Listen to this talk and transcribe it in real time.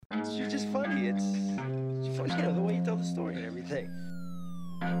you're just funny. It's funny, you know, the way you tell the story and everything.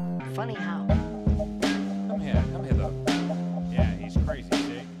 Funny how? Come here though. Yeah, he's crazy,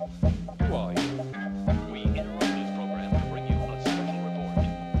 see? Who are you? We interrupt this program to bring you a special report.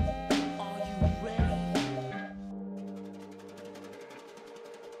 Are you ready?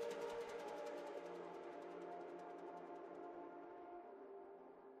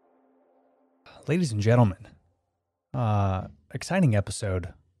 Ladies and gentlemen, exciting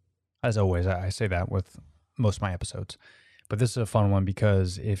episode. As always, I say that with most of my episodes. But this is a fun one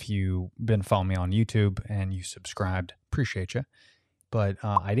because if you've been following me on YouTube and you subscribed, appreciate you. But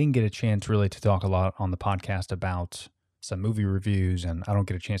I didn't get a chance really to talk a lot on the podcast about some movie reviews, and I don't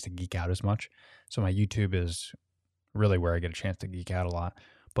get a chance to geek out as much. So my YouTube is really where I get a chance to geek out a lot.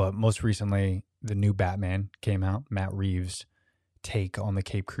 But most recently, the new Batman came out, Matt Reeves' take on the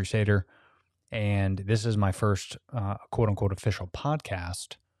Caped Crusader. And this is my first quote-unquote official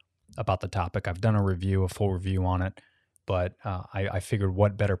podcast about the topic. I've done a full review on it, but I figured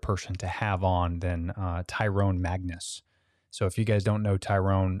what better person to have on than Tyrone Magnus. So if you guys don't know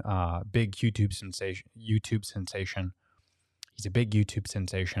Tyrone, big YouTube sensation. He's a big YouTube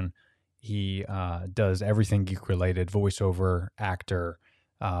sensation. He does everything geek-related, voiceover, actor,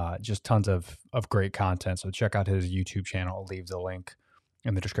 just tons of great content. So check out his YouTube channel. I'll leave the link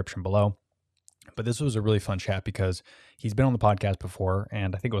in the description below. But this was a really fun chat because he's been on the podcast before,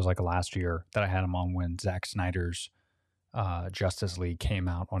 and I think it was like last year that I had him on when Zack Snyder's Justice League came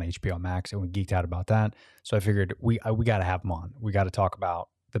out on HBO Max, and we geeked out about that. So I figured we got to have him on. We got to talk about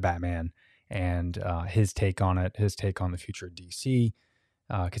the Batman and his take on it, his take on the future of DC,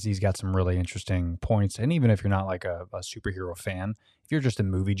 because he's got some really interesting points. And even if you're not like a superhero fan, if you're just a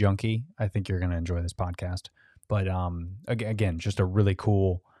movie junkie, I think you're going to enjoy this podcast. But again, just a really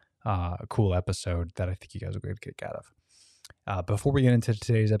cool episode that I think you guys will get a kick out of. Before we get into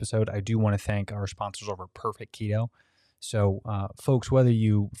today's episode, I do want to thank our sponsors over at Perfect Keto. So, folks, whether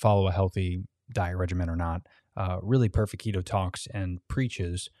you follow a healthy diet regimen or not, really Perfect Keto talks and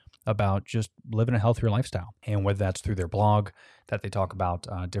preaches about just living a healthier lifestyle. And whether that's through their blog, that they talk about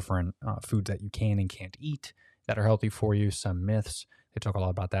different foods that you can and can't eat that are healthy for you, some myths, they talk a lot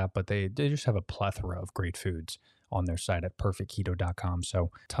about that, but they just have a plethora of great foods on their site at perfectketo.com.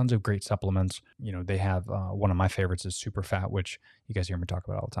 So tons of great supplements. You know, they have one of my favorites is Super Fat, which you guys hear me talk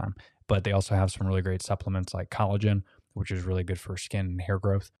about all the time. But they also have some really great supplements like collagen, which is really good for skin and hair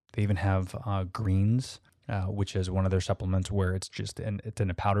growth. They even have greens, which is one of their supplements where it's in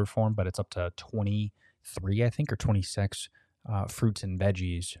a powdered form, but it's up to 23, I think, or 26 fruits and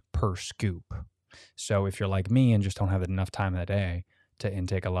veggies per scoop. So if you're like me and just don't have enough time in the day to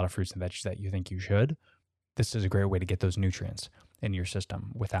intake a lot of fruits and veggies that you think you should, this is a great way to get those nutrients in your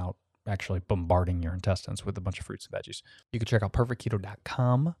system without actually bombarding your intestines with a bunch of fruits and veggies. You can check out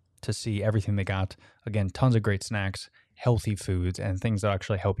perfectketo.com to see everything they got. Again, tons of great snacks, healthy foods, and things that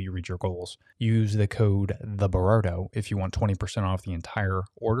actually help you reach your goals. Use the code THEBAROTO if you want 20% off the entire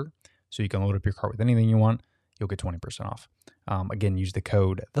order. So you can load up your cart with anything you want. You'll get 20% off. Again, use the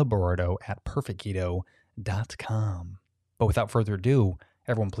code THEBAROTO at perfectketo.com. But without further ado,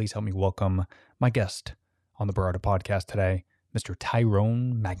 everyone please help me welcome my guest on the Barada podcast today, Mr.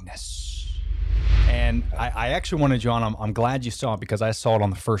 Tyrone Magnus. And I actually wanted you on. I'm glad you saw it because I saw it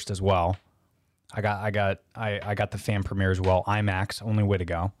on the first as well. I got the fan premiere as well. IMAX, only way to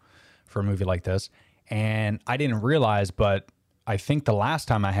go for a movie like this. And I didn't realize, but I think the last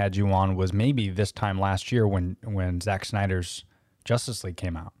time I had you on was maybe this time last year when Zack Snyder's Justice League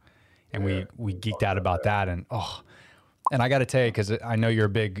came out, and we geeked out about that. And I got to tell you, because I know you're a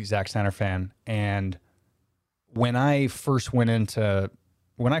big Zack Snyder fan, and when I first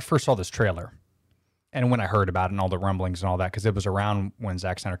saw this trailer and when I heard about it and all the rumblings and all that, because it was around when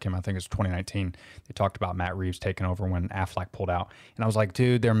Zack Snyder came out, I think it was 2019, they talked about Matt Reeves taking over when Affleck pulled out. And I was like,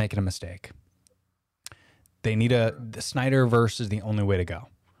 dude, they're making a mistake. They need the Snyderverse is the only way to go.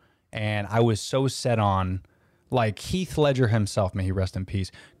 And I was so set on, like, Heath Ledger himself, may he rest in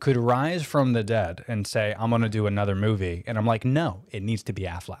peace, could rise from the dead and say, I'm going to do another movie. And I'm like, no, it needs to be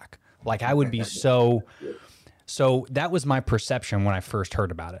Affleck. Like, I would be so that was my perception when I first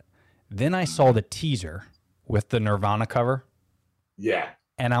heard about it. Then I saw the teaser with the Nirvana cover. Yeah.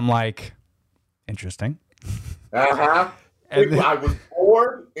 And I'm like, interesting. Uh-huh. And I was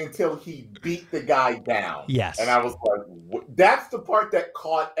bored until he beat the guy down. Yes. And I was like, that's the part that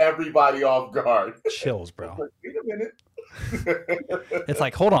caught everybody off guard. Chills, bro. Like, wait a minute. It's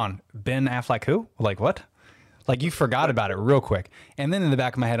like, hold on, Ben Affleck who? Like, what? Like, you forgot about it real quick. And then in the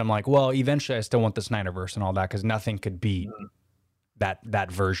back of my head, I'm like, well, eventually I still want the Snyderverse and all that, because nothing could beat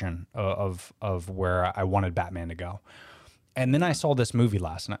that version of where I wanted Batman to go. And then I saw this movie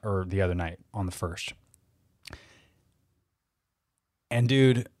last night or the other night on the 1st. And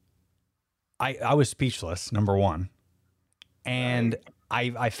dude, I was speechless, number one. And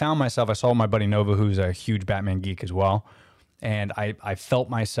I found myself, I saw my buddy Nova, who's a huge Batman geek as well. And I felt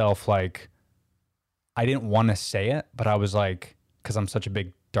myself like, I didn't want to say it, but I was like, because I'm such a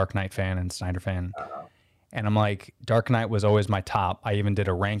big Dark Knight fan and Snyder fan. And I'm like, Dark Knight was always my top. I even did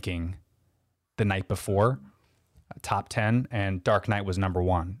a ranking the night before, top 10, and Dark Knight was number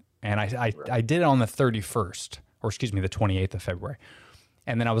 1. And I did it on the 31st, or excuse me, the 28th of February.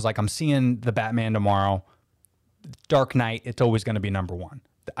 And then I was like, I'm seeing the Batman tomorrow. Dark Knight, it's always going to be number 1.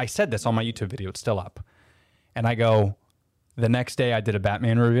 I said this on my YouTube video. It's still up. And I go, the next day I did a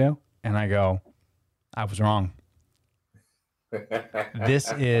Batman review, and I go, I was wrong.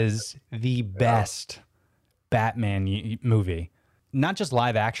 This is the best Batman movie. Not just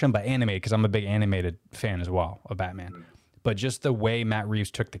live action, but animated, because I'm a big animated fan as well of Batman. But just the way Matt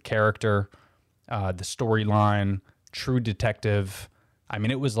Reeves took the character, the storyline, true detective. I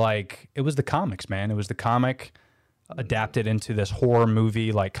mean, it was the comics, man. It was the comic adapted into this horror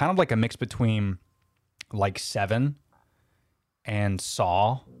movie, like kind of like a mix between like Seven and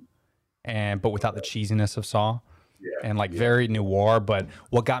Saw, but without the cheesiness of Saw. And like very noir, but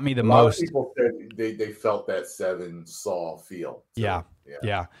what got me the most. A lot of people said they felt that Seven Saw feel. Yeah.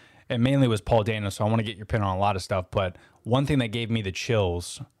 And mainly it was Paul Dano, so I want to get your opinion on a lot of stuff. But one thing that gave me the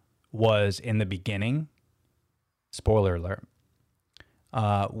chills was in the beginning, spoiler alert,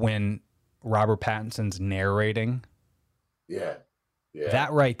 when Robert Pattinson's narrating. Yeah.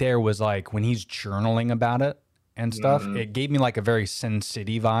 That right there was like when he's journaling about it and stuff, it gave me like a very Sin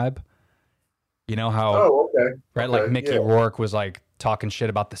City vibe. You know how, right? Like Mickey Rourke was like talking shit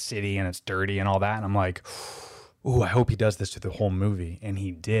about the city and it's dirty and all that. And I'm like, ooh, I hope he does this to the whole movie. And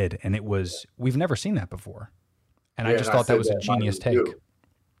he did. And it was, we've never seen that before. And I just thought that was a genius take.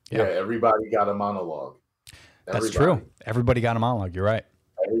 Yeah, everybody got a monologue. That's true. Everybody got a monologue. You're right.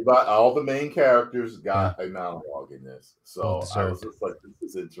 Everybody, all the main characters got a monologue in this. So I was just like,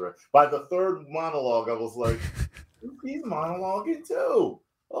 this is interesting. By the third monologue, I was like, he's monologuing too.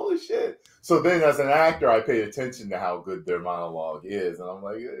 Holy shit. So then as an actor, I paid attention to how good their monologue is. And I'm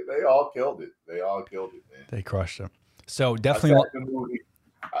like, they all killed it. They all killed it, man. They crushed it. So definitely.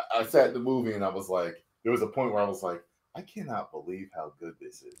 I sat in the movie and I was like, there was a point where I was like, I cannot believe how good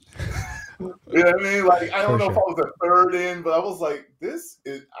this is. You know what I mean? Like, I don't know if I was a third in, but I was like,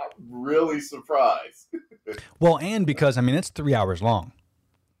 I'm really surprised. Well, and because, I mean, it's 3 hours long.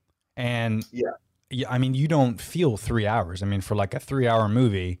 And yeah, I mean, you don't feel 3 hours. I mean, for like a 3-hour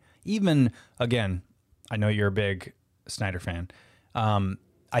movie, even, again, I know you're a big Snyder fan.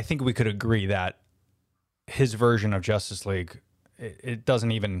 I think we could agree that his version of Justice League, it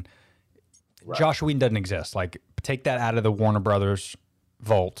doesn't even, Josh Whedon doesn't exist. Like, take that out of the Warner Brothers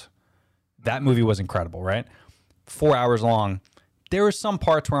vault. That movie was incredible, right? 4 hours long. There were some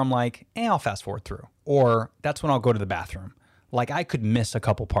parts where I'm like, I'll fast forward through. Or that's when I'll go to the bathroom. Like, I could miss a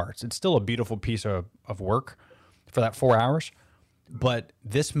couple parts. It's still a beautiful piece of work for that 4 hours. But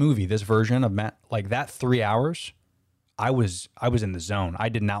this movie, this version of Matt, like that 3 hours, I was in the zone. I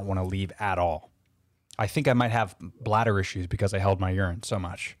did not want to leave at all. I think I might have bladder issues because I held my urine so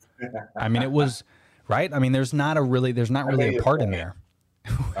much. I mean, it was, right? I mean, there's not really a part in there.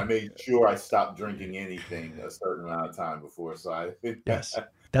 I made sure I stopped drinking anything a certain amount of time before. So yes.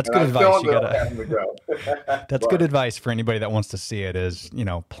 That's good advice. You gotta. That's good advice for anybody that wants to see it. Is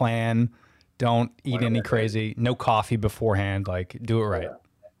plan, don't eat any crazy, no coffee beforehand. Like do it right.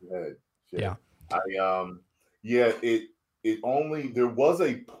 Yeah. It only there was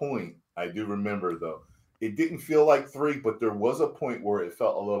a point I do remember though. It didn't feel like 3, but there was a point where it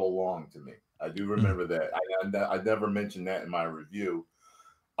felt a little long to me. I do remember that. I never mentioned that in my review.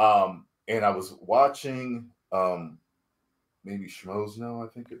 And I was watching. Maybe Schmozno, I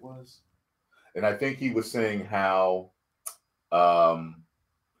think it was. And I think he was saying how, I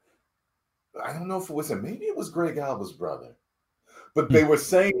don't know if it was him, maybe it was Greg Alba's brother. But they were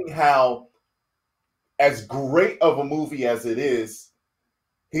saying how, as great of a movie as it is,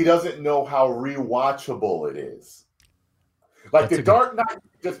 he doesn't know how rewatchable it is. Like The Dark Knight,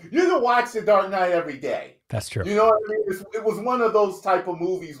 you can watch The Dark Knight every day. That's true. You know what I mean? It was one of those type of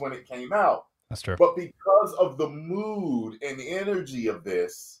movies when it came out. That's true. But because of the mood and the energy of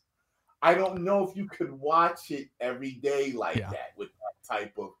this, I don't know if you could watch it every day like that with that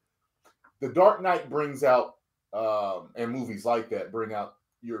type of. The Dark Knight brings out, and movies like that bring out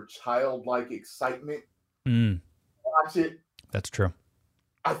your childlike excitement. Watch it. That's true.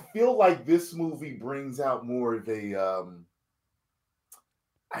 I feel like this movie brings out more of a,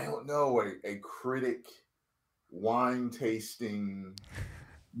 I don't know, a critic wine tasting,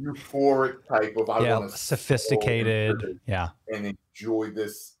 euphoric type of I want to sophisticated. Yeah. and enjoy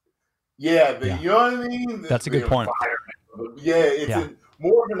this. Yeah, Yeah. you know what I mean? That's a good point. Yeah, it's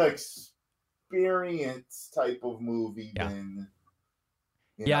more of an experience type of movie than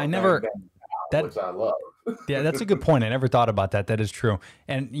I never that which I love. Yeah, that's a good point. I never thought about that. That is true.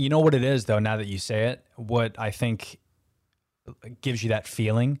 And you know what it is, though, now that you say it, what I think gives you that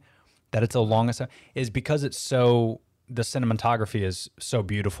feeling that it's the longest is because it's so, the cinematography is so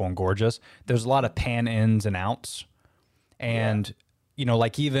beautiful and gorgeous. There's a lot of pan ins and outs. And, you know,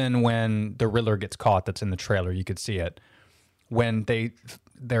 like even when the Riddler gets caught, that's in the trailer, you could see it. When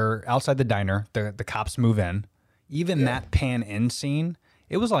they're outside the diner, the cops move in, even that pan in scene,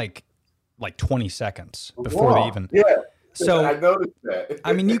 it was like 20 seconds before they even. Yeah. So I noticed that.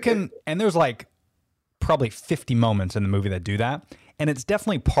 I mean, you can, and there's like probably 50 moments in the movie that do that. And it's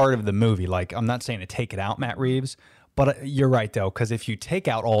definitely part of the movie. Like, I'm not saying to take it out, Matt Reeves, but you're right, though, because if you take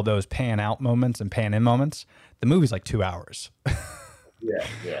out all those pan out moments and pan in moments, the movie's like 2 hours.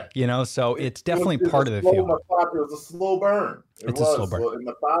 Yeah. You know, so it's definitely part of the feel. feel. It was a slow burn. It's a slow burn.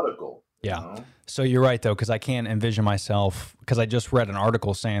 Methodical. Yeah. You know? So you're right, though, because I can't envision myself, because I just read an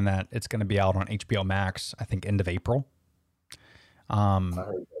article saying that it's going to be out on HBO Max, I think, end of April. I heard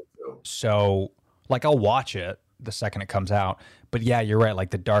that too. So, like, I'll watch it the second it comes out. But yeah, you're right. Like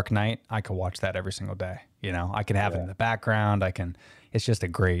The Dark Knight, I could watch that every single day. You know, I can have it in the background. It's just a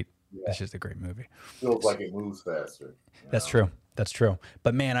great, it's just a great movie. Feels like it moves faster. That's true. That's true.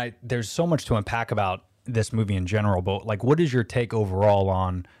 But man, there's so much to unpack about this movie in general. But like, what is your take overall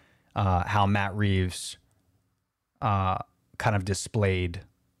on how Matt Reeves kind of displayed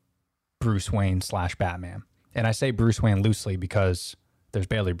Bruce Wayne / Batman? And I say Bruce Wayne loosely because there's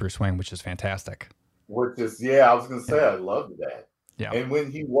barely Bruce Wayne, which is fantastic. Which is, I was going to say, I loved that. Yeah. And when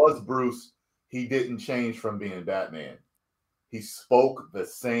he was Bruce, he didn't change from being Batman. He spoke the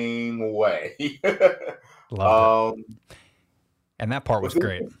same way. Loved it. And that part was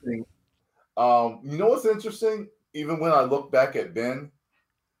great. You know what's interesting? Even when I look back at Ben's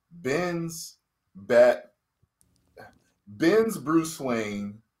Bruce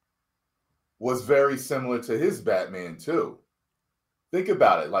Wayne was very similar to his Batman too. Think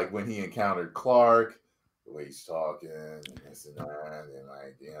about it, like when he encountered Clark, the way he's talking and this and that, and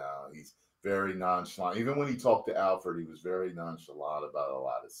like, you know, he's very nonchalant. Even when he talked to Alfred, he was very nonchalant about a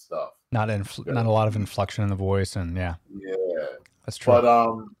lot of stuff. Not a lot of inflection in the voice, and yeah, that's true.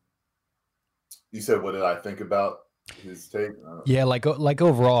 But you said, what did I think about his take? Yeah, like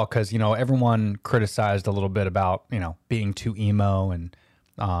overall, because you know everyone criticized a little bit about being too emo and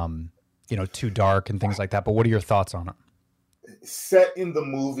too dark and things like that. But what are your thoughts on it? Set in the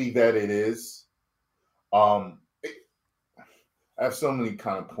movie that it is, I have so many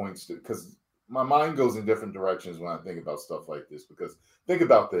kind of points to, because my mind goes in different directions when I think about stuff like this. Because think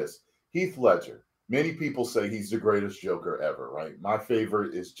about this: Heath Ledger. Many people say he's the greatest Joker ever, right? My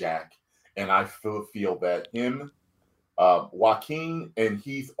favorite is Jack, and I feel that him, Joaquin, and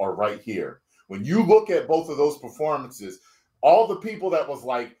Heath are right here. When you look at both of those performances, all the people that was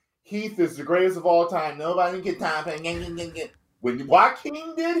like, Heath is the greatest of all time, nobody can get time for it. When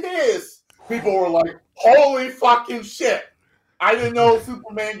Joaquin did his, people were like, holy fucking shit. I didn't know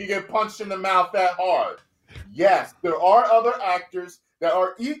Superman could get punched in the mouth that hard. Yes, there are other actors that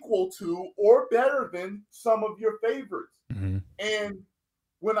are equal to or better than some of your favorites. Mm-hmm. And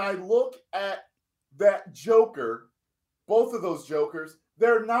when I look at that Joker, both of those Jokers,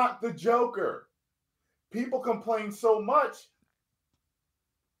 they're not the Joker. People complain so much.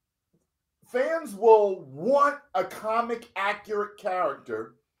 Fans will want a comic accurate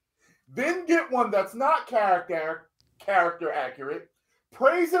character, then get one that's not character accurate,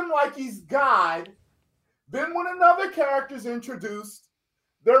 praise him like he's God. Then when another character's introduced,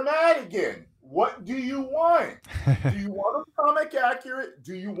 they're mad again. What do you want? Do you want a comic accurate?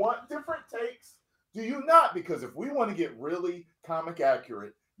 Do you want different takes? Do you not? Because if we want to get really comic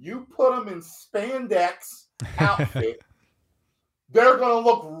accurate, you put them in spandex outfit, they're going to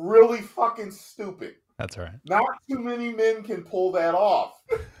look really fucking stupid. That's right. Not too many men can pull that off.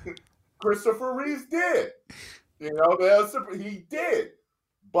 Christopher Reeves did. He did.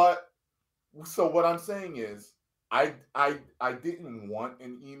 But so what I'm saying is, I didn't want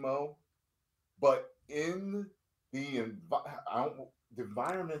an emo, but in the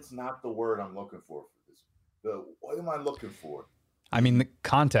environment's not the word I'm looking for this. What am I looking for? I mean, in the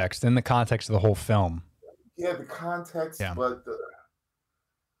context of the whole film. Yeah, the context, yeah. But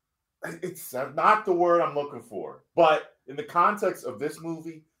it's not the word I'm looking for. But in the context of this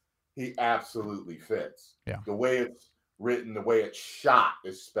movie, he absolutely fits. Yeah. The way it's written, the way it's shot,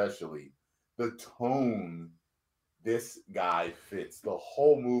 especially the tone this guy fits. The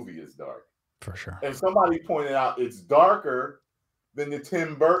whole movie is dark. For sure. And somebody pointed out it's darker than the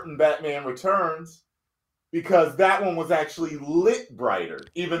Tim Burton Batman Returns because that one was actually lit brighter,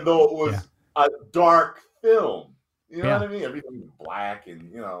 even though it was a dark film. You know what I mean? Everything was black, and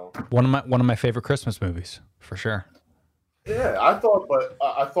you know, one of my favorite Christmas movies for sure. Yeah, I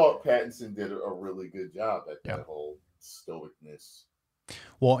thought Pattinson did a really good job at that whole stoicness.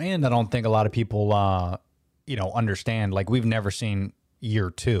 Well, and I don't think a lot of people, understand. Like, we've never seen year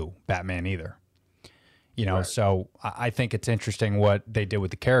 2 Batman either. So I think it's interesting what they did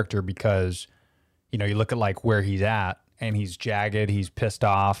with the character because, you look at like where he's at, and he's jagged, he's pissed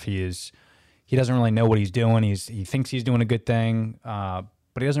off, he doesn't really know what he's doing. He thinks he's doing a good thing, but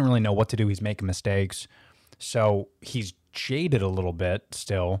he doesn't really know what to do. He's making mistakes, so he's jaded a little bit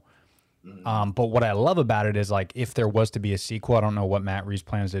still. But what I love about it is, like, if there was to be a sequel, I don't know what Matt Reeves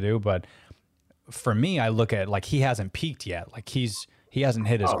plans to do, but for me, I look at, like, he hasn't peaked yet. Like, he hasn't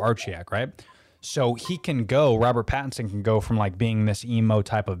hit his arch yet, right? So Robert Pattinson can go from, like, being this emo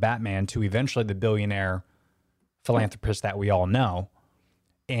type of Batman to eventually the billionaire philanthropist that we all know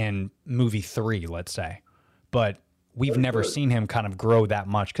in movie 3, let's say. But we've never seen him kind of grow that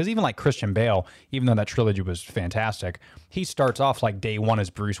much. Because even like Christian Bale, even though that trilogy was fantastic, he starts off like day one as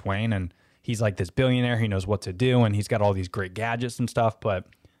Bruce Wayne, and he's like this billionaire. He knows what to do, and he's got all these great gadgets and stuff. But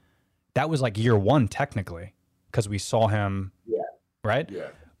that was like year 1, technically, because we saw him, right? Yeah.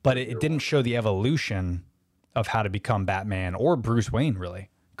 But it didn't show the evolution of how to become Batman or Bruce Wayne, really.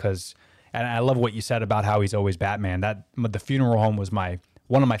 And I love what you said about how he's always Batman. The funeral home was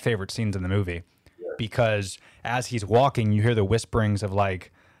one of my favorite scenes in the movie. Because as he's walking, you hear the whisperings of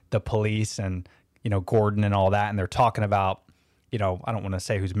like the police and, Gordon and all that. And they're talking about, I don't want to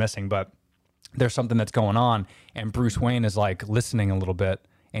say who's missing, but there's something that's going on. And Bruce Wayne is like listening a little bit,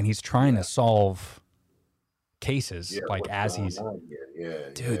 and he's trying to solve cases as he's,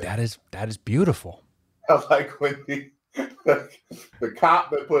 dude, that is beautiful. I like when the cop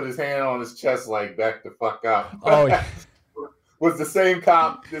that put his hand on his chest, like, back the fuck up. Oh, yeah. Was the same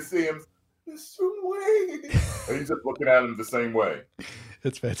cop that see him. Mr. Wayne. And he's just looking at him the same way.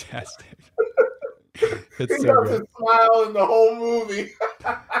 It's fantastic. He doesn't smile in the whole movie.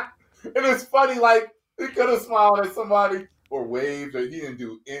 And it's funny, like, he could have smiled at somebody or waved, or he didn't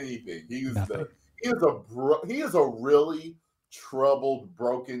do anything. He is a really troubled,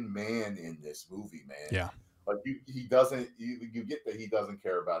 broken man in this movie, man. Yeah. Like, he doesn't, you get that he doesn't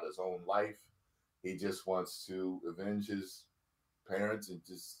care about his own life. He just wants to avenge his parents and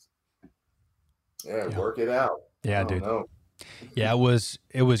just work it out. Yeah, dude. Yeah,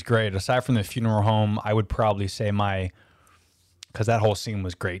 it was great. Aside from the funeral home, I would probably say because that whole scene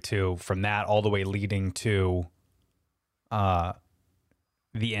was great too. From that all the way leading to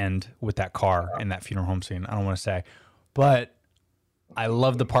the end with that car and that funeral home scene. I don't want to say, but I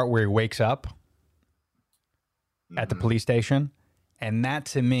love the part where he wakes up at the police station, and that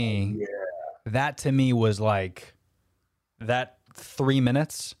to me was like that 3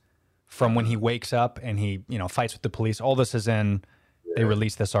 minutes from when he wakes up and he, fights with the police. All this is they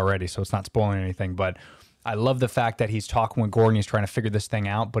released this already, so it's not spoiling anything, but I love the fact that he's talking with Gordon. He's trying to figure this thing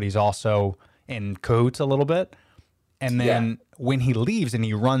out, but he's also in cahoots a little bit. And then when he leaves and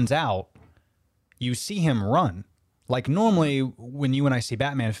he runs out, you see him run. Like, normally when you and I see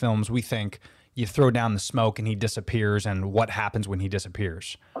Batman films, we think you throw down the smoke and he disappears and what happens when he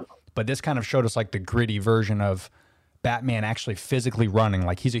disappears. But this kind of showed us like the gritty version of Batman actually physically running,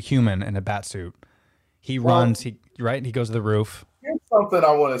 like he's a human in a bat suit. He runs, he goes to the roof. Here's something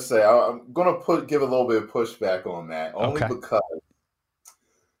I want to say. I'm going to give a little bit of pushback on that, only because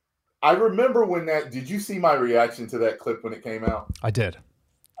I remember did you see my reaction to that clip when it came out? I did.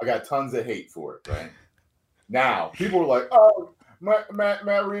 I got tons of hate for it, right? Now, people were like, oh,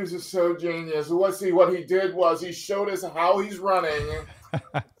 Matt Reeves is so genius. What he did was he showed us how he's running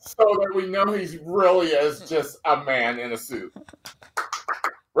so that we know he's really is just a man in a suit.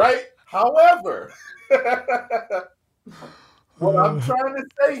 Right? However, what I'm trying to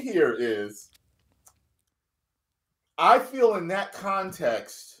say here is I feel in that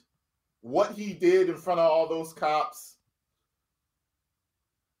context, what he did in front of all those cops,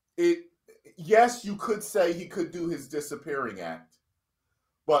 yes, you could say he could do his disappearing act.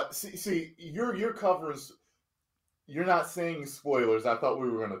 But see, you're covering. You're not saying spoilers. I thought we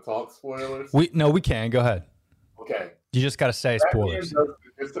were going to talk spoilers. We can. Go ahead. Okay. You just got to say spoilers. Batman does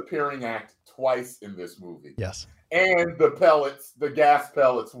the disappearing act twice in this movie. Yes. And the gas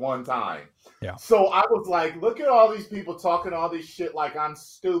pellets one time. Yeah. So I was like, look at all these people talking all this shit like I'm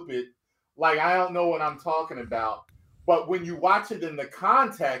stupid, like I don't know what I'm talking about. But when you watch it in the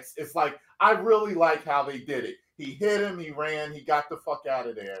context, it's like, I really like how they did it. He hit him. He ran. He got the fuck out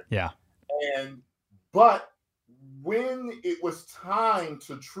of there. Yeah. But when it was time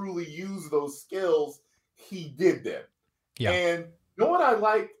to truly use those skills, he did them. Yeah. And you know what I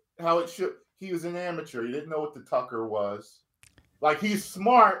liked? How it should. He was an amateur. He didn't know what the Tucker was. Like, he's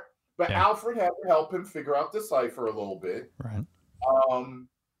smart, but Yeah. Alfred had to help him figure out the cipher a little bit. Right.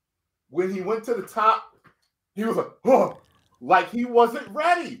 When he went to the top, he was like, oh, like he wasn't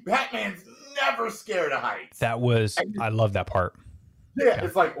ready. Batman's never scared of heights. I love that part. Yeah,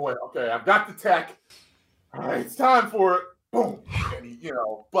 it's like, wait, okay, I've got the tech. All right, it's time for it. Boom. And he,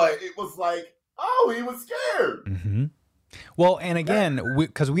 but it was like, oh, he was scared. Mm-hmm. Well, and again,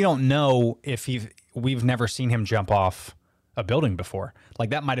 because we don't know if we've never seen him jump off a building before.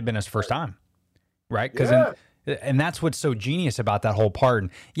 Like, that might have been his first time, right? And that's what's so genius about that whole part.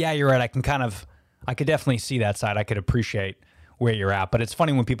 And yeah, you're right. I could definitely see that side. I could appreciate where you're at. But it's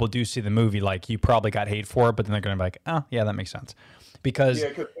funny when people do see the movie, like, you probably got hate for it, but then they're going to be like, oh, yeah, that makes sense. Because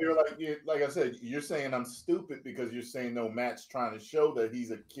you're like I said, you're saying I'm stupid because you're saying no, Matt's trying to show that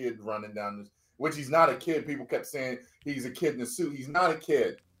he's a kid running down this, which he's not a kid. People kept saying he's a kid in a suit. He's not a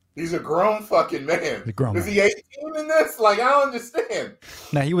kid. He's a grown fucking man. Is he 18 in this? Like, I don't understand.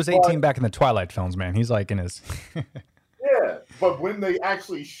 Now, he was 18 back in the Twilight films, man. He's like in his... Yeah, but when they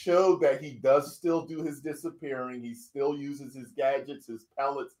actually showed that he does still do his disappearing, he still uses his gadgets, his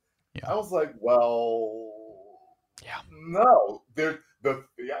pellets, I was like, well... Yeah. No, the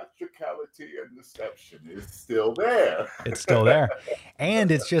theatricality and deception is still there. It's still there. And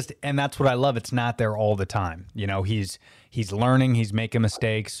that's what I love. It's not there all the time. He's learning, he's making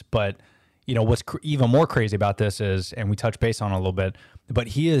mistakes, but what's even more crazy about this is, and we touched base on it a little bit, but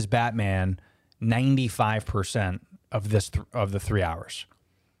he is Batman 95% of the 3 hours.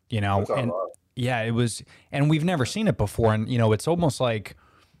 And yeah, it was, and we've never seen it before. And it's almost like,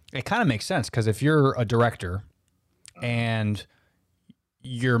 it kind of makes sense, because if you're a director and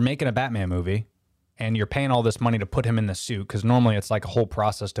you're making a Batman movie and you're paying all this money to put him in the suit, because normally it's like a whole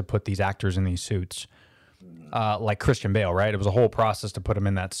process to put these actors in these suits, like Christian Bale, right? It was a whole process to put him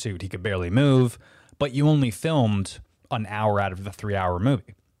in that suit. He could barely move, but you only filmed an hour out of the 3 hour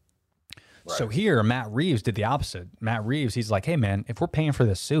movie. Right. So here, Matt Reeves did the opposite. Matt Reeves, he's like, hey man, if we're paying for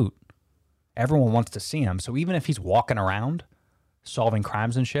this suit, everyone wants to see him. So even if he's walking around solving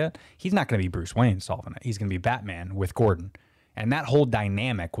crimes and shit, he's not going to be Bruce Wayne solving it. He's going to be Batman with Gordon. And that whole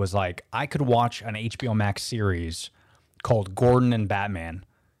dynamic was like, I could watch an HBO Max series called Gordon and Batman,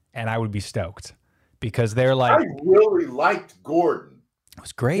 and I would be stoked, because they're like... I really liked Gordon. It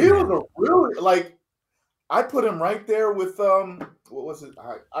was great. He was a really, like, I put him right there with, what was it?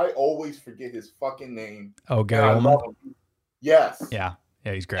 I always forget his fucking name. Oh, Gary Oldman? Yes. Yeah,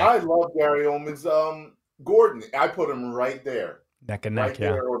 he's great. I love Gary Oldman's Gordon. I put him right there. Neck and neck,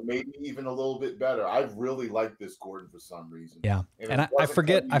 yeah. Or maybe even a little bit better. I really like this Gordon for some reason. Yeah, and I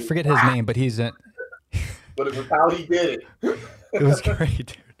forget his name, but he's in. But it was how he did it. It was great,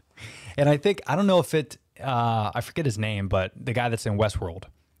 dude. And I don't know if I forget his name, but the guy that's in Westworld,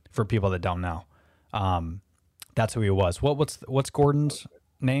 for people that don't know, that's who he was. What's Gordon's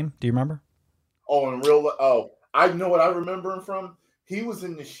name? Do you remember? I know what I remember him from. He was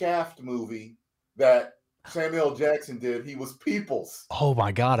in the Shaft movie that Samuel L. Jackson did. He was Peoples. Oh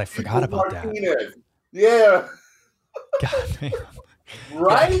my God, I forgot about Martinez. That. Yeah. God damn.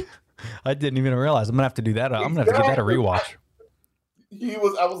 Right? Yeah, I didn't even realize. I'm gonna have to do that. I'm gonna have to give that a rewatch.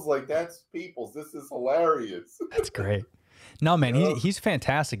 I was like, that's Peoples. This is hilarious. That's great. No, man, he's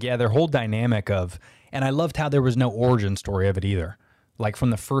fantastic. Yeah, their whole dynamic of, and I loved how there was no origin story of it either. Like,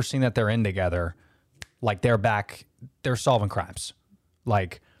 from the first scene that they're in together, like, they're solving crimes.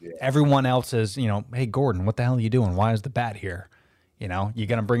 Like, everyone else is, hey, Gordon, what the hell are you doing? Why is the bat here? You going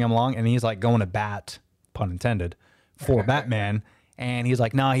to bring him along? And he's like going to bat, pun intended, for Batman. And he's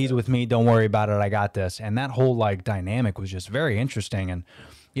like, nah, he's with me. Don't worry about it. I got this. And that whole like dynamic was just very interesting. And,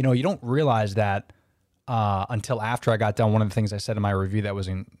 you don't realize that until after I got done. One of the things I said in my review that was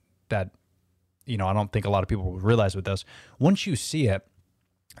I don't think a lot of people would realize with this. Once you see it,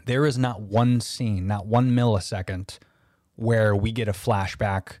 there is not one scene, not 1 millisecond where we get a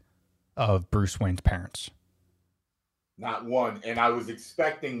flashback of Bruce Wayne's parents. Not one, and I was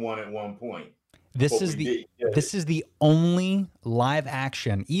expecting one at one point. This is the only live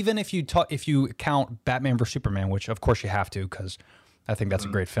action, even if you count Batman vs Superman, which of course you have to, because I think that's a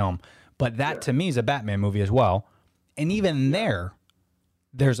great film. But that to me is a Batman movie as well, and even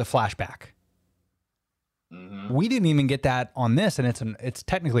there's a flashback. We didn't even get that on this, and it's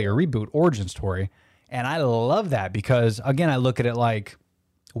technically a reboot origin story. And I love that because, again, I look at it like,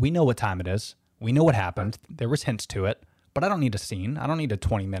 we know what time it is. We know what happened. There was hints to it, but I don't need a scene. I don't need a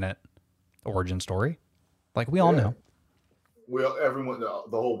 20-minute origin story. Like we all Yeah. know. Well, everyone, the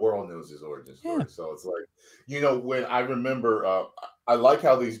whole world knows his origin story. Yeah. So it's like, when I remember, I like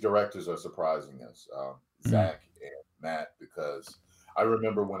how these directors are surprising us, Zach and Matt, because I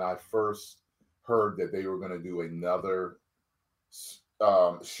remember when I first heard that they were going to do another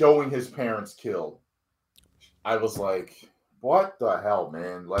showing his parents killed. I was like, what the hell,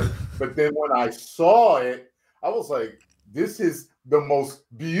 man? Like, but then when I saw it, I was like, this is the most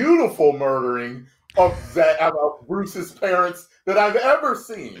beautiful murdering of Bruce's parents that I've ever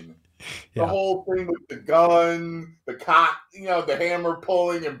seen. Yeah. The whole thing with the gun, the cock, the hammer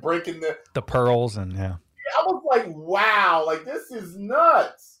pulling and breaking the pearls and yeah. I was like, wow, like this is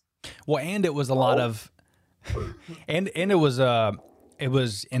nuts. Well, and it was a lot of, and it was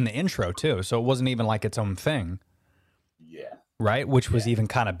in the intro too, so it wasn't even like its own thing. Yeah. Right, which was even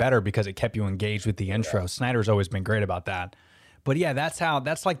kind of better because it kept you engaged with the intro. Snyder's always been great about that. But yeah,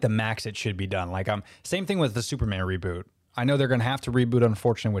 that's like the max it should be done. Like same thing with the Superman reboot. I know they're going to have to reboot,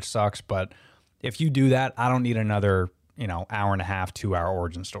 unfortunately, which sucks. But if you do that, I don't need another, hour and a half, 2 hour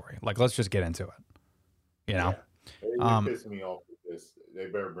origin story. Like, let's just get into it. Yeah. They piss me off with this. They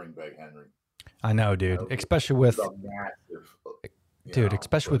better bring back Henry. I know, dude. Especially with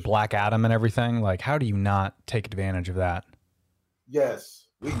especially with Black Adam and everything. Like, how do you not take advantage of that? Yes,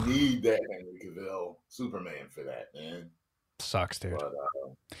 we need that Henry Cavill Superman for that, man. Sucks, dude.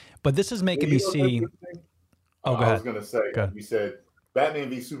 But this is making me see. Oh, go ahead. I was gonna say, you said Batman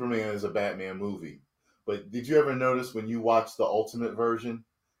v Superman is a Batman movie, but did you ever notice when you watch the Ultimate version,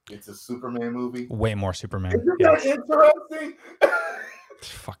 it's a Superman movie? Way more Superman. Isn't that interesting?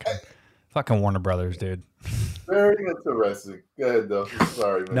 Fucking Warner Brothers, dude. Very interesting. Go ahead, though.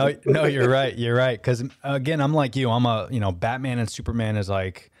 Sorry, man. No, you're right. You're right. Because again, I'm like you. I'm Batman and Superman is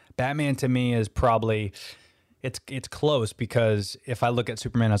like Batman to me is probably it's close because if I look at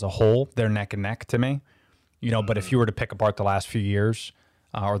Superman as a whole, they're neck and neck to me. But if you were to pick apart the last few years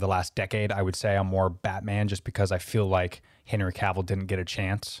or the last decade, I would say I'm more Batman just because I feel like Henry Cavill didn't get a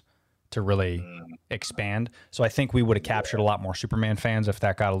chance to really expand. So I think we would have captured a lot more Superman fans if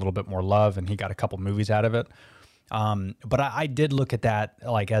that got a little bit more love and he got a couple movies out of it. But I did look at that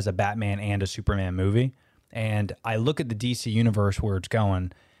like as a Batman and a Superman movie. And I look at the DC universe where it's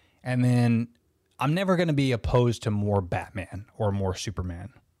going. And then I'm never going to be opposed to more Batman or more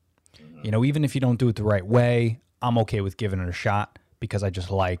Superman. Even if you don't do it the right way, I'm okay with giving it a shot because I just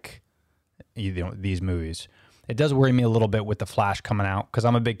like these movies. It does worry me a little bit with The Flash coming out because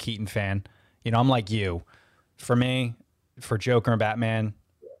I'm a big Keaton fan. I'm like you. For me, for Joker and Batman,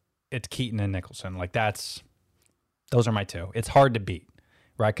 it's Keaton and Nicholson. Like those are my two. It's hard to beat,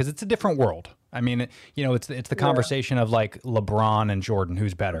 right? Because it's a different world. I mean, it's the conversation of like LeBron and Jordan,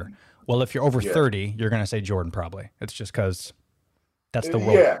 who's better? Well, if you're over 30, you're going to say Jordan probably. It's just because that's the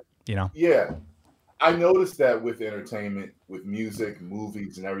world. Yeah. I noticed that with entertainment, with music,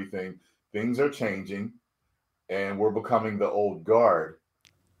 movies, and everything, things are changing, and we're becoming the old guard.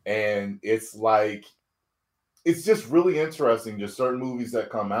 And it's like, it's just really interesting. Just certain movies that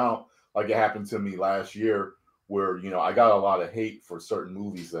come out, like it happened to me last year, where I got a lot of hate for certain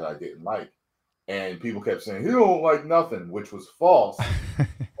movies that I didn't like, and people kept saying you don't like nothing, which was false.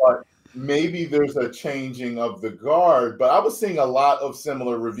 But maybe there's a changing of the guard. But I was seeing a lot of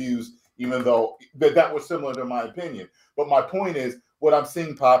similar reviews, even though that was similar to my opinion. But my point is, what I'm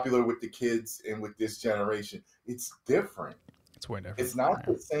seeing popular with the kids and with this generation, it's different. It's way different. It's not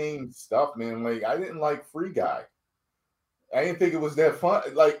the same stuff, man. Like I didn't like Free Guy. I didn't think it was that fun.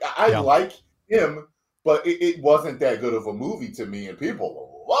 Like I like him, but it wasn't that good of a movie to me, and people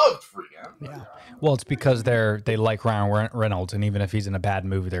loved Free Guy. Yeah. Well, it's because they like Ryan Reynolds, and even if he's in a bad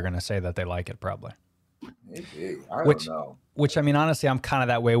movie, they're going to say that they like it probably. I don't know. Which, I mean, honestly, I'm kind of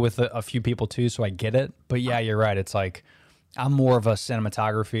that way with a few people too, so I get it. But yeah, you're right. It's like I'm more of a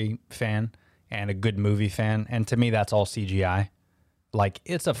cinematography fan and a good movie fan, and to me, that's all CGI. Like,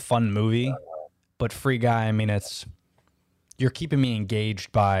 it's a fun movie, but Free Guy, I mean, you're keeping me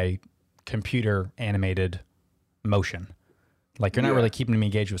engaged by computer animated motion. Like, you're not really keeping me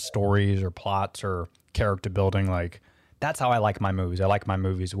engaged with stories or plots or character building. Like, that's how I like my movies. I like my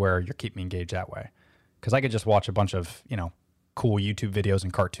movies where you're keeping me engaged that way. Because I could just watch a bunch of, cool YouTube videos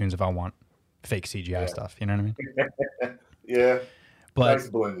and cartoons if I want fake CGI stuff. You know what I mean? Yeah. But nice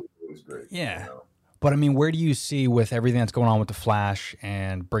blend is great. Yeah. But I mean, where do you see with everything that's going on with The Flash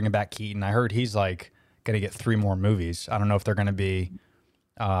and bringing back Keaton? I heard he's like going to get 3 more movies. I don't know if they're going to be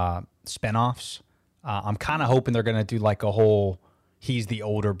spinoffs. I'm kind of hoping they're going to do like a whole he's the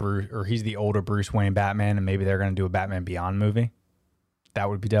older Bruce Wayne Batman, and maybe they're going to do a Batman Beyond movie. That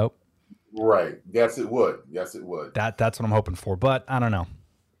would be dope. Right. Yes, it would. That's what I'm hoping for, but I don't know.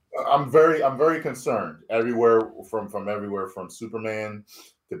 I'm very concerned everywhere from Superman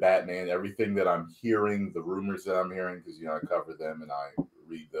to Batman. Everything that I'm hearing, the rumors that I'm hearing, because I cover them and I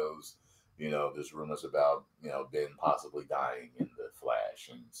read those. There's rumors about Ben possibly dying in the Flash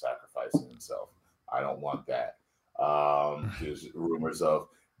and sacrificing himself. I don't want that. There's rumors of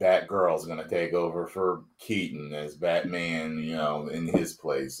Batgirl's going to take over for Keaton as Batman, in his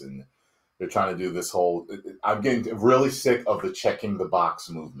place, and they're trying to do this whole. I'm getting really sick of the checking the box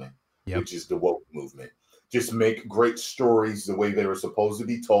movement, which is the woke movement. Just make great stories the way they were supposed to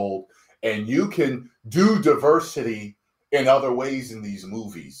be told, and you can do diversity in other ways in these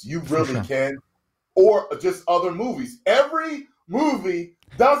movies. You really can, or just other movies. Every movie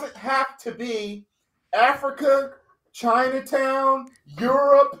doesn't have to be Africa, Chinatown,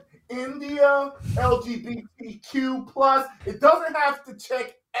 Europe, India, LGBTQ plus. It doesn't have to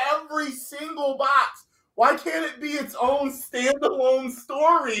check every single box. Why can't it be its own standalone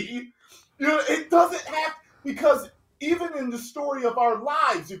story? It doesn't have, because even in the story of our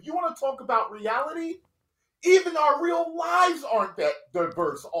lives, if you want to talk about reality, even our real lives aren't that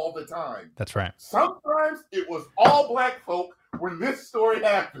diverse all the time. That's right. Sometimes it was all black folk when this story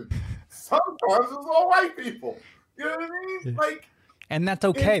happened. Sometimes it was all white people. You know what I mean? And that's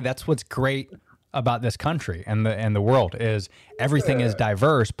okay. That's what's great about this country and the world is everything is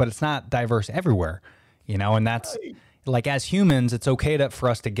diverse, but it's not diverse everywhere. And that's like, as humans, it's okay for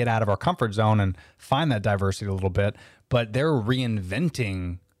us to get out of our comfort zone and find that diversity a little bit, but they're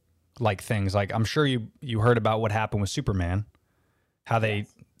reinventing things. Like, I'm sure you heard about what happened with Superman, how the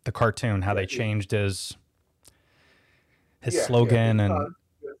cartoon, how they changed his slogan. And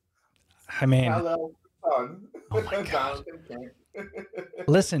I mean, hello, son. Oh my God.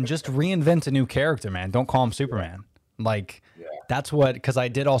 Listen, just reinvent a new character, man. Don't call him Superman. That's what, because I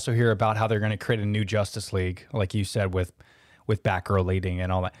did also hear about how they're going to create a new Justice League, like you said, with Batgirl leading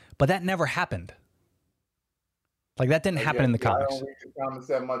and all that. But that never happened. That didn't happen in the comics. I don't read the comics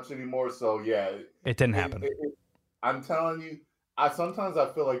that much anymore, so it didn't happen. I'm telling you, sometimes I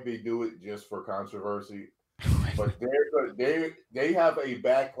feel like they do it just for controversy, but they have a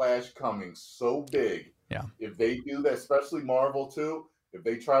backlash coming so big. Yeah. If they do that, especially Marvel too, if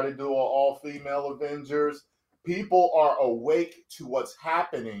they try to do an all-female Avengers, people are awake to what's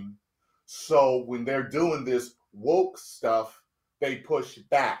happening. So when they're doing this woke stuff, they push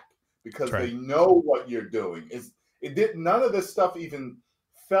back because they know what you're doing. None of this stuff even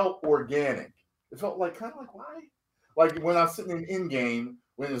felt organic. It felt kind of why? Like when I'm sitting in game,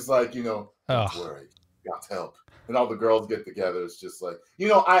 when it's don't worry, got help. And all the girls get together. It's just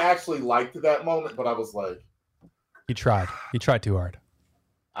I actually liked that moment, but I was like, you tried too hard.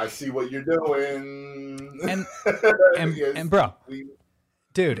 I see what you're doing. And bro,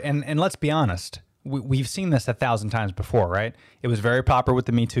 dude, and let's be honest. We've seen this 1,000 times before, right? It was very popular with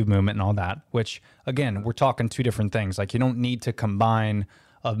the Me Too movement and all that, which, again, we're talking two different things. You don't need to combine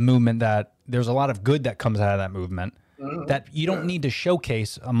a movement that there's a lot of good that comes out of that movement that you don't need to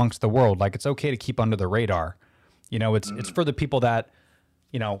showcase amongst the world. It's okay to keep under the radar. It's for the people that,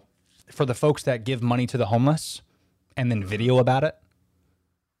 for the folks that give money to the homeless and then video about it.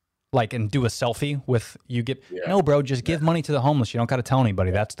 And do a selfie with you no, bro, just give money to the homeless. You don't got to tell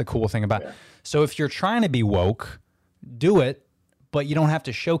anybody. That's the cool thing about it. So if you're trying to be woke, do it, but you don't have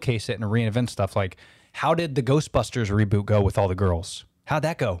to showcase it and reinvent stuff. How did the Ghostbusters reboot go with all the girls? How'd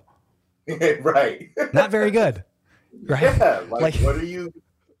that go? Right. Not very good. Right. Yeah. What are you,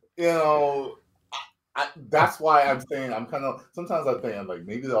 that's why I'm saying sometimes I think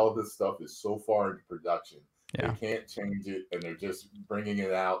maybe all this stuff is so far into production. Yeah. They can't change it, and they're just bringing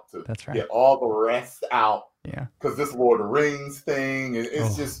it out to get all the rest out. Yeah. Because this Lord of the Rings thing,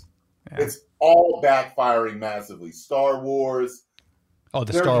 it's it's all backfiring massively. Star Wars. Oh,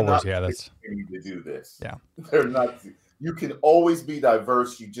 the Star Wars, that's to do this. Yeah. They're not. You can always be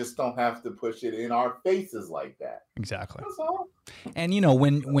diverse. You just don't have to push it in our faces like that. Exactly. That's all. And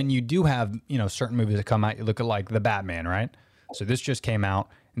when you do have certain movies that come out, you look at the Batman, right? So this just came out.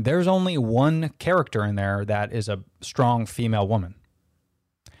 There's only one character in there that is a strong female woman.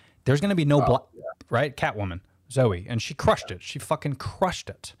 There's going to be no right? Catwoman, Zoe, and she crushed it. She fucking crushed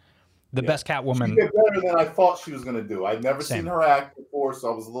it. The best Catwoman. She did better than I thought she was going to do. I'd never seen her act before,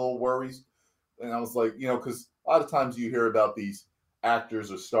 so I was a little worried. And I was like, because a lot of times you hear about these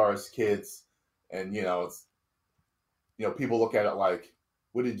actors or stars, kids, and it's people look at it like,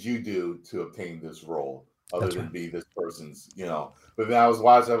 what did you do to obtain this role? Other than be this person's, But then I was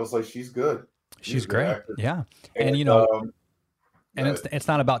watching, I was like, she's good. She's great. Yeah. And and it's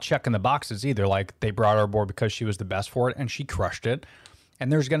not about checking the boxes either. They brought her aboard because she was the best for it and she crushed it. And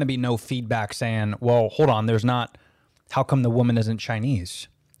there's going to be no feedback saying, well, hold on, there's not, how come the woman isn't Chinese?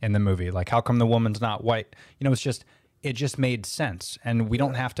 in the movie? Like, how come the woman's not white? You know, it just made sense, and we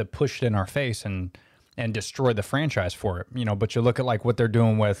don't have to push it in our face and destroy the franchise for it. You know, but you look at like what they're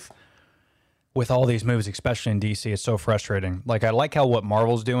doing with all these movies, especially in DC, it's so frustrating. Like, I like how what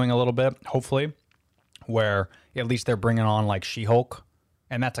Marvel's doing a little bit, hopefully, where at least they're bringing on like She-Hulk,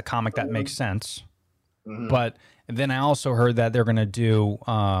 and that's a comic that makes sense. But then I also heard that they're going to do,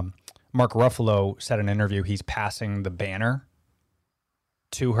 Mark Ruffalo said in an interview, he's passing the banner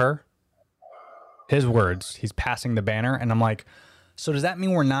to her. His words, he's passing the banner. And I'm like, so does that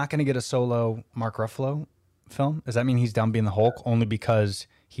mean we're not going to get a solo Mark Ruffalo film? Does that mean he's done being the Hulk only because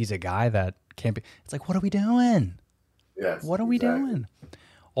he's a guy that can't be? It's like, what are we doing? Yes. What are we doing?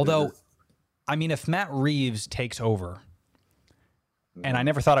 Although, I mean, if Matt Reeves takes over, and I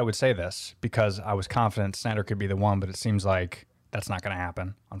never thought I would say this because I was confident Snyder could be the one, but it seems like that's not going to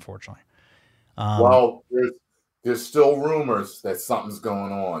happen, unfortunately. Well, there's still rumors that something's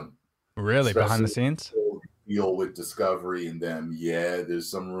going on. Really, behind the scenes? Deal with Discovery and them. Yeah, there's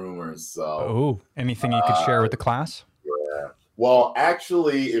some rumors. So, oh, anything you could share with the class? Yeah. Well,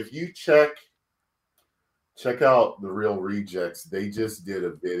 actually, if you check out The Real Rejects, they just did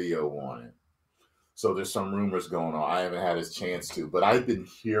a video on it. So there's some rumors going on. I haven't had a chance to, but I've been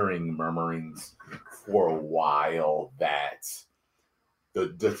hearing murmurings for a while that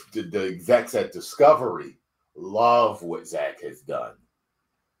the execs at Discovery love what Zach has done.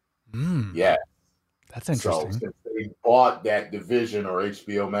 Yeah. That's interesting. So since they bought that division or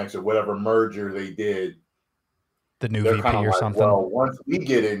HBO Max or whatever merger they did, the new VP or like, something. Well, once we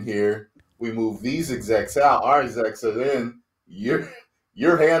get in here, we move these execs out. Our execs are in. You're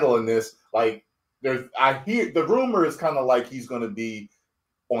handling this. Like, I hear the rumor is kind of like he's going to be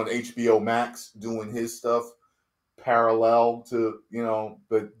on HBO Max doing his stuff parallel to, you know,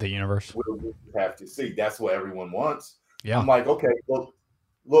 the universe. We'll have to see. That's what everyone wants. Yeah. I'm like, okay, look,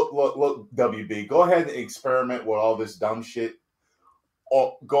 WB, go ahead and experiment with all this dumb shit.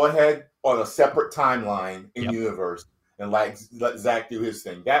 Or go ahead on a separate timeline in universe and let Zach do his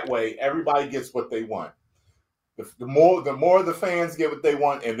thing. That way, everybody gets what they want. The more the fans get what they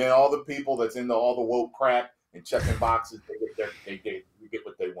want, and then all the people that's into all the woke crap and checking boxes, they get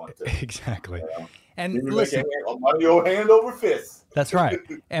what they want to. Exactly. You know? And you listen, money your hand over fist. That's right.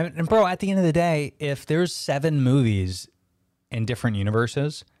 And bro, at the end of the day, if there's 7 movies in different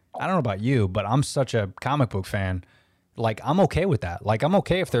universes, I don't know about you, but I'm such a comic book fan. Like, I'm okay with that. Like, I'm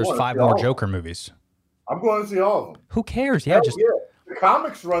okay if there's 5 more Joker movies. I'm going to see all of them. Who cares? Yeah, yeah. The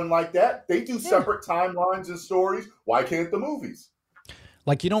comics run like that. They do separate timelines and stories. Why can't the movies?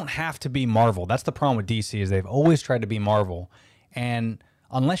 Like, you don't have to be Marvel. That's the problem with DC is they've always tried to be Marvel. And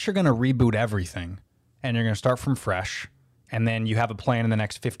unless you're going to reboot everything and you're going to start from fresh, and then you have a plan in the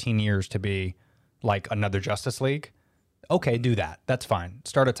next 15 years to be like another Justice League, okay, do that. That's fine.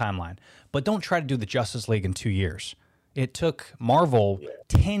 Start a timeline. But don't try to do the Justice League in 2 years. It took Marvel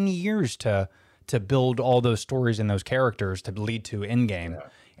 10 years to build all those stories and those characters to lead to Endgame. Yeah.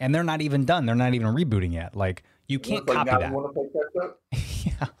 And they're not even done. They're not even rebooting yet. Like, you can't copy that. You want to play catch up?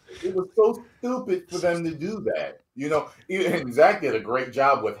 Yeah. It was so stupid for them to do that. You know, and Zach did a great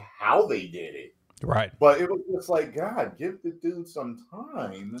job with how they did it. Right. But it was just like, God, give the dude some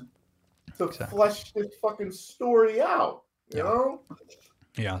time to flesh this fucking story out. You know?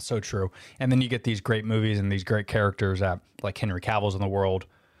 Yeah, so true. And then you get these great movies and these great characters that, like Henry Cavill's in the world.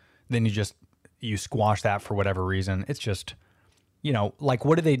 Then you squash that for whatever reason. It's just, you know, like,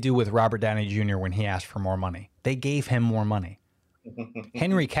 what did they do with Robert Downey Jr. when he asked for more money? They gave him more money.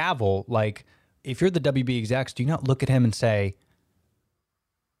 Henry Cavill, like, if you're the WB execs, do you not look at him and say,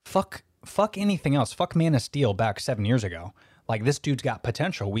 fuck anything else. Fuck Man of Steel back 7 years ago. Like, this dude's got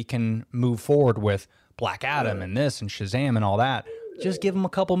potential. We can move forward with Black Adam and this and Shazam and all that. Just give him a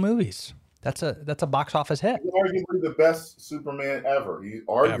couple movies. That's a box office hit. He's arguably the best Superman ever. He's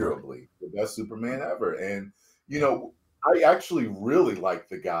arguably the best Superman ever. And, you know, I actually really like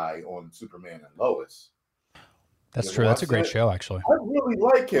the guy on Superman and Lois. That's true. That's a great show, actually. I really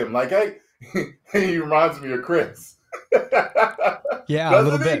like him. Like, he reminds me of Chris. Yeah, a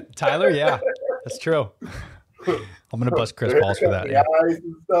little bit. Tyler, yeah. That's true. I'm going to bust Chris balls for that. The eyes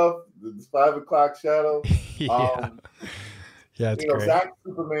and stuff. The 5 o'clock shadow. Yeah. Yeah, it's great. Zack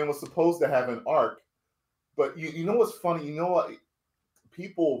Superman was supposed to have an arc, but you know what's funny? You know what?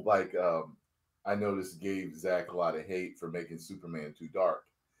 People like I noticed gave Zack a lot of hate for making Superman too dark,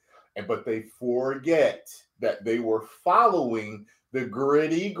 but they forget that they were following the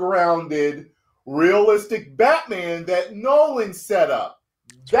gritty, grounded, realistic Batman that Nolan set up.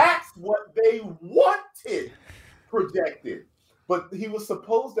 That's what they wanted projected, but he was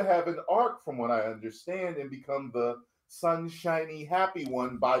supposed to have an arc, from what I understand, and become the sunshiny, happy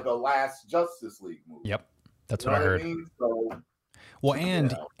one by the last Justice League movie. Yep, that's You what know I heard. mean? So, Well,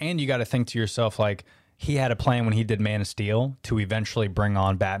 and you got to think to yourself, like, he had a plan when he did Man of Steel to eventually bring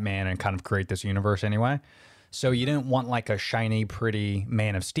on Batman and kind of create this universe anyway. So you didn't want like a shiny, pretty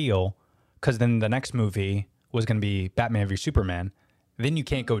Man of Steel, because then the next movie was going to be Batman v Superman. Then you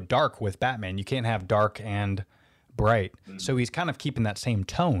can't go dark with Batman. You can't have dark and bright. So he's kind of keeping that same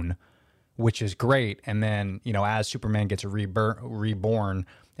tone, which is great. And then, you know, as Superman gets reborn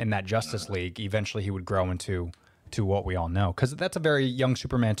in that Justice League, eventually he would grow into what we all know. Because that's a very young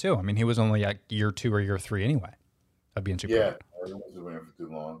Superman too. I mean, he was only like year 2 or year 3 anyway of being Superman. Yeah, I wasn't Superman for too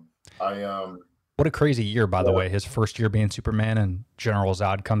long. What a crazy year, by the way. His first year being Superman and General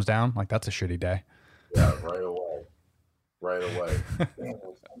Zod comes down. Like, that's a shitty day. Yeah, right away. Right away. Damn,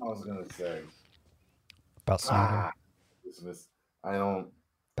 what I was going to say. About Snyder. I don't.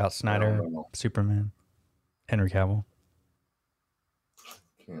 About Snyder, know. Superman, Henry Cavill.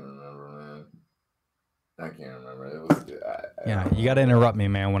 Can't remember, man. I can't remember. It was. Yeah, you got to interrupt me,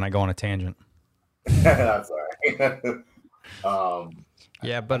 man, when I go on a tangent. That's all right.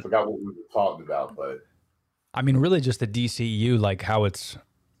 Yeah, I but forgot what we were talking about, but I mean, really, just the DCU, like how it's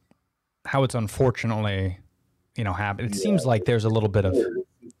unfortunately, you know, happened. It seems like there's a little bit of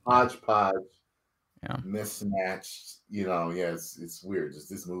hodgepodge, mismatched. You know, yeah, it's weird. Just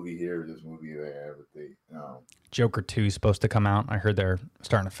this movie here, this movie there, everything. You know. Joker 2 is supposed to come out. I heard they're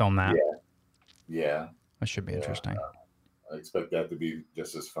starting to film that. Yeah. That should be interesting. I expect that to be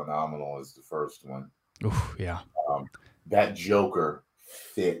just as phenomenal as the first one. Oof, yeah. That Joker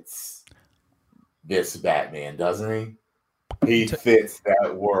fits this Batman, doesn't he? He fits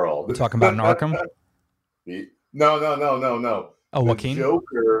that world. We're talking about an Arkham? No. Oh, Joaquin?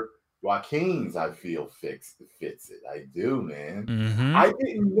 Joaquin's, I feel, fits it. I do, man. Mm-hmm.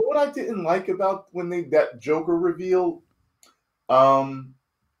 You know what I didn't like about when that Joker reveal? Oh,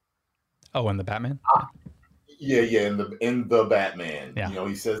 in the Batman? Yeah, in the Batman. Yeah. You know,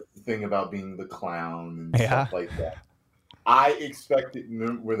 he says the thing about being the clown and stuff like that. I expected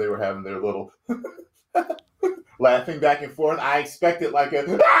where they were having their little laughing back and forth. I expected like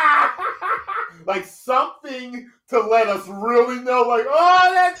like something to let us really know, like,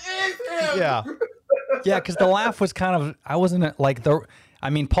 oh, that is him. Yeah. Yeah, because the laugh was kind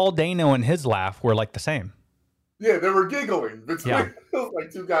of, Paul Dano and his laugh were like the same. Yeah, they were giggling. It was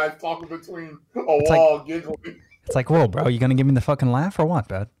like two guys talking between a wall, giggling. It's like, whoa, bro, you gonna give me the fucking laugh or what,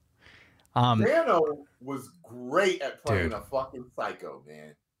 bud? Dano was great at playing a fucking psycho,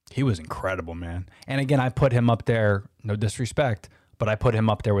 man. He was incredible, man. And again, I put him up there, no disrespect, but I put him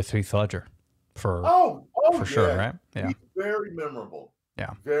up there with Heath Ledger for sure, right? Yeah. He's very memorable. Yeah.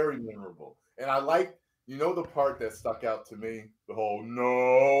 Very memorable. And I like, you know, the part that stuck out to me? The whole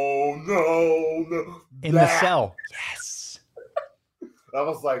no. In the cell. Yes. I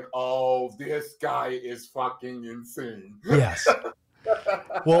was like, oh, this guy is fucking insane. Yes.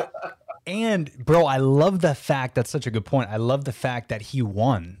 Well, and bro, I love the fact, that's such a good point. I love the fact that he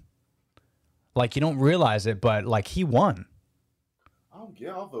won. Like, you don't realize it, but like he won. Oh,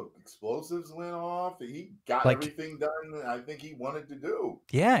 yeah, all the explosives went off. He got everything done that I think he wanted to do.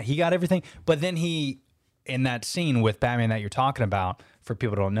 Yeah, he got everything. But then in that scene with Batman that you're talking about, for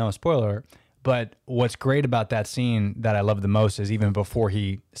people who don't know, spoiler, but what's great about that scene that I love the most is even before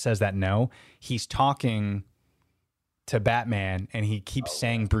he says that he's talking to Batman and he keeps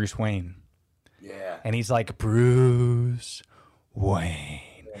saying Bruce Wayne. Yeah. And he's like, Bruce Wayne.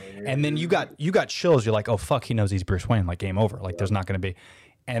 And then you got chills. You're like, oh, fuck, he knows he's Bruce Wayne. Like, game over. Like, there's not going to be.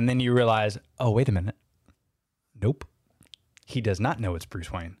 And then you realize, oh, wait a minute. Nope. He does not know it's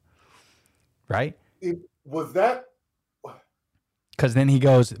Bruce Wayne. Right? Was that? Because then he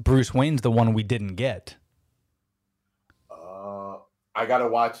goes, Bruce Wayne's the one we didn't get. I got to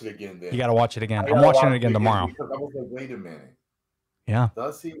watch it again then. You got to watch it again. I'm watching it again tomorrow. Because I was like, wait a minute. Yeah.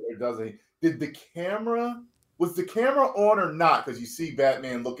 Does he or doesn't he? Was the camera on or not? Because you see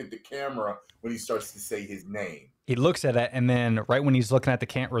Batman look at the camera when he starts to say his name. He looks at it, and then right when he's looking at the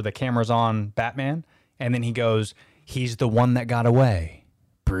camera's on Batman, and then he goes, he's the one that got away.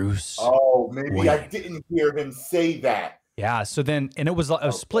 Bruce. Oh, maybe Wayne. I didn't hear him say that. Yeah, so then, and it was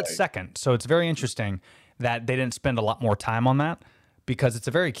a split second. So it's very interesting that they didn't spend a lot more time on that because it's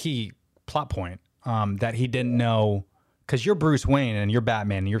a very key plot point that he didn't know. Because you're Bruce Wayne and you're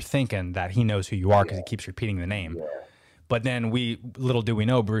Batman, and you're thinking that he knows who you are because he keeps repeating the name. Yeah. But then little do we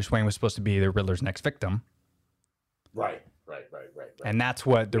know, Bruce Wayne was supposed to be the Riddler's next victim. Right. And that's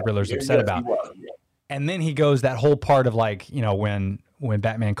what the Riddler's upset about. And then he goes that whole part of like, you know, when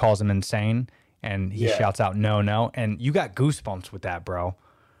Batman calls him insane and he shouts out, no. And you got goosebumps with that, bro.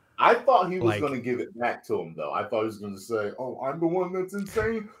 I thought he was Like- going to give it back to him, though. I thought he was going to say, "Oh, I'm the one that's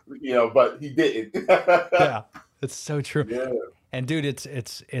insane," but he didn't. Yeah, it's so true. Yeah. And dude,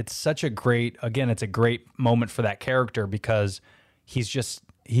 it's such a great, again, it's a great moment for that character because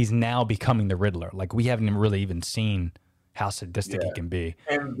he's now becoming the Riddler. Like we haven't really even seen how sadistic he can be.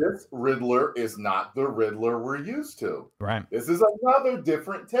 And this Riddler is not the Riddler we're used to. Right. This is another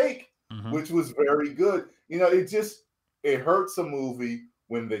different take, which was very good. It hurts a movie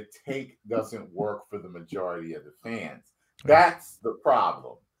when the take doesn't work for the majority of the fans. That's the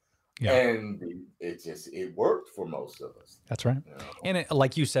problem. Yeah. And it worked for most of us. That's right. And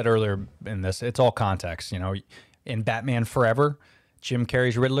like you said earlier in this, it's all context. In Batman Forever, Jim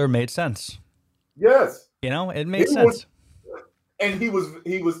Carrey's Riddler made sense. Yes. It made sense. And he was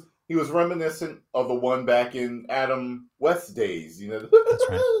reminiscent of the one back in Adam West days. That's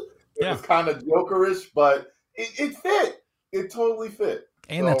right. It was kind of jokerish, but it fit. It totally fit.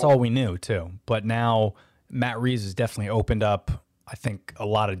 And that's all we knew too. But now Matt Reeves has definitely opened up, I think, a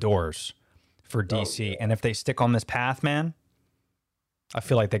lot of doors for DC. And if they stick on this path, man, I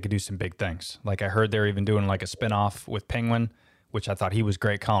feel like they could do some big things. Like I heard they're even doing like a spinoff with Penguin, which I thought he was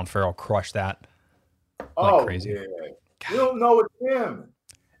great. Colin Farrell crushed that like crazy. Yeah. You don't know it's him.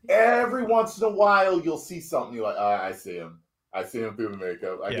 Every once in a while, you'll see something. You're like, I see him. I see him through the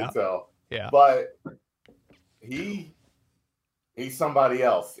makeup. I can tell. Yeah. But he's somebody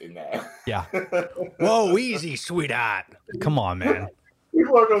else in that. Yeah. Whoa, easy, sweetheart. Come on, man.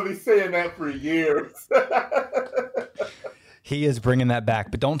 People are going to be saying that for years. He is bringing that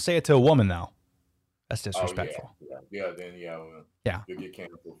back, but don't say it to a woman, though. That's disrespectful. Yeah. You'll get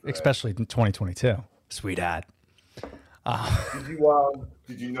canceled for especially in 2022. Sweetheart.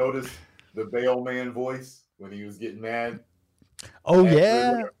 Did you notice the Bale man voice when he was getting mad? Oh,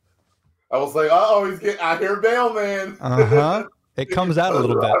 yeah. I was like, I hear Bale man. Uh-huh. It comes out a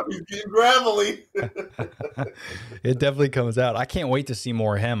little bit. He's getting gravelly. It definitely comes out. I can't wait to see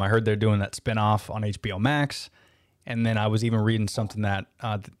more of him. I heard they're doing that spinoff on HBO Max. And then I was even reading something that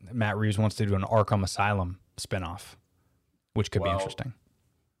Matt Reeves wants to do an Arkham Asylum spinoff, which could be interesting.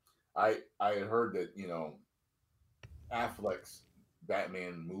 I heard that, Affleck's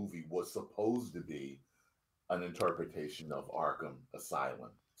Batman movie was supposed to be an interpretation of Arkham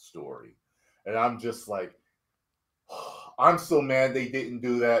Asylum story. And I'm just like, I'm so mad they didn't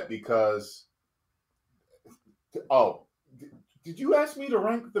do that because, did you ask me to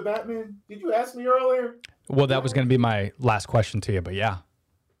rank the Batman? Did you ask me earlier? Well, that was going to be my last question to you, but yeah.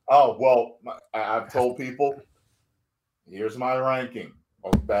 Oh, well, I've told people, here's my ranking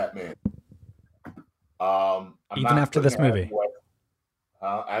of Batman. Even after this movie?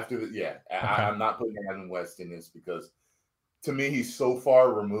 Okay. I'm not putting Adam West in this because to me, he's so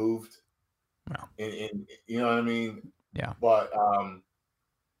far removed. Wow. In you know what I mean? Yeah. But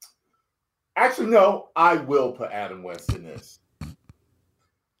actually, no, I will put Adam West in this.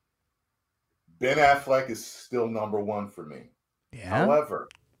 Ben Affleck is still number one for me. Yeah.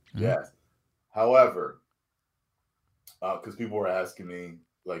 However, because people were asking me,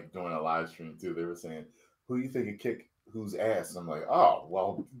 like during a live stream too, they were saying, who do you think would kick whose ass? I'm like, oh,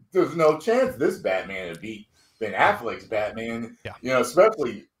 well, there's no chance this Batman would beat Ben Affleck's Batman. Yeah.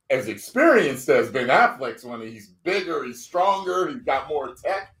 Especially as experienced as Ben Affleck's when he's bigger, he's stronger, he's got more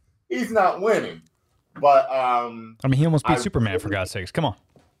tech. He's not winning. But he almost beat Superman, for God's sakes. Come on.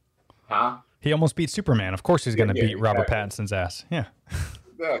 Huh? He almost beat Superman. Of course he's going to beat Robert Pattinson's ass. Yeah.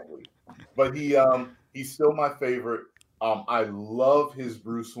 Exactly. But he's still my favorite. I love his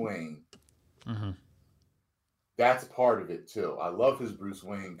Bruce Wayne. Mm-hmm. That's part of it too. I love his Bruce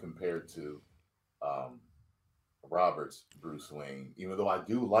Wayne compared to Robert's Bruce Wayne. Even though I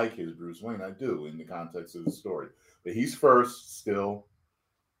do like his Bruce Wayne, I do in the context of the story. But he's first still.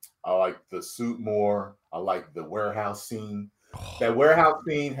 I like the suit more. I like the warehouse scene. That warehouse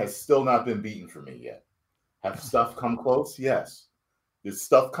scene has still not been beaten for me yet. Have stuff come close? Yes. Did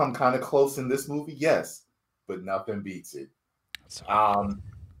stuff come kind of close in this movie? Yes. But nothing beats it.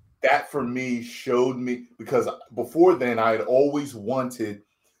 That for me showed me, because before then I had always wanted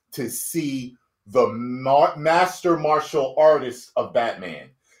to see the master martial artist of Batman.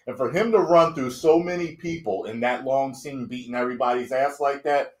 And for him to run through so many people in that long scene beating everybody's ass like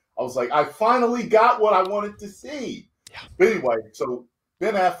that, I was like, I finally got what I wanted to see. Yeah. But anyway, so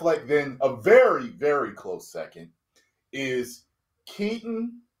Ben Affleck, then a very, very close second is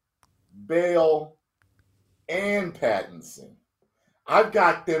Keaton, Bale, and Pattinson. I've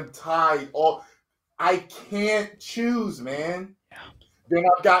got them tied all. I can't choose, man. Yeah. Then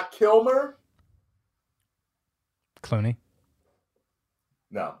I've got Kilmer. Clooney.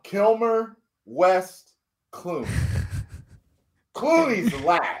 No, Kilmer, West, Clooney. Clooney's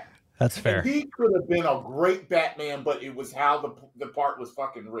last. That's fair. And he could have been a great Batman, but it was how the part was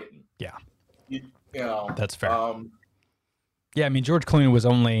fucking written. Yeah. You know. That's fair. Yeah, I mean, George Clooney was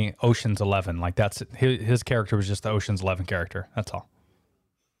only Ocean's 11. Like, that's his character was just the Ocean's 11 character. That's all.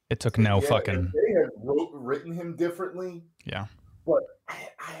 It took no fucking. They had written him differently. Yeah. But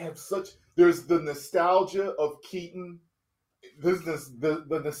I have such. There's the nostalgia of Keaton. There's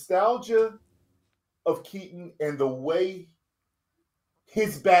the nostalgia of Keaton and the way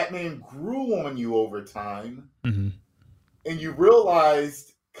his Batman grew on you over time. Mm-hmm. And you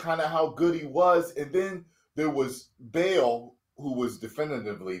realized kind of how good he was. And then there was Bale, who was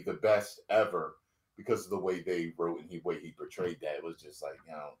definitively the best ever because of the way they wrote and the way he portrayed that. It was just like,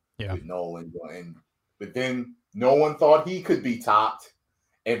 with Nolan. But then no one thought he could be topped.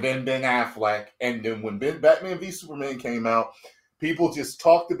 And then Ben Affleck. And then when Batman v Superman came out, people just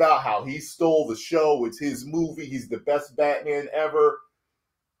talked about how he stole the show. It's his movie. He's the best Batman ever.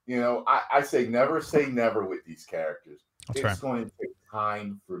 I say never with these characters. It's going to take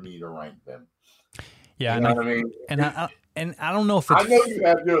time for me to rank them. Yeah, you know what I mean? And I don't know if it's... I know you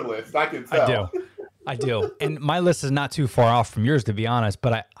have your list. I can tell. I do. And my list is not too far off from yours, to be honest.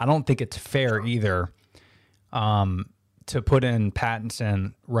 But I don't think it's fair either to put in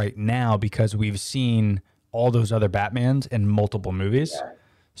Pattinson right now because we've seen all those other Batmans in multiple movies. Yeah.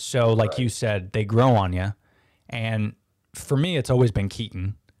 So, like you said, they grow on you. And for me, it's always been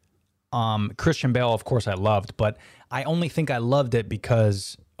Keaton. Christian Bale, of course, I loved. But I only think I loved it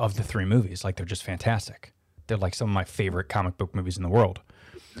because of the 3 movies. Like, they're just fantastic. They're like some of my favorite comic book movies in the world.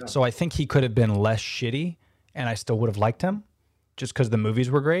 Yeah. So I think he could have been less shitty, and I still would have liked him just because the movies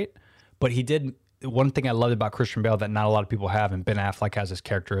were great. But he did... One thing I loved about Christian Bale that not a lot of people have, and Ben Affleck has this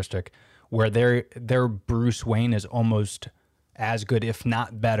characteristic, where their Bruce Wayne is almost as good, if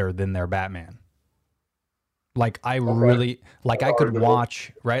not better, than their Batman. Like, I really... Like, I could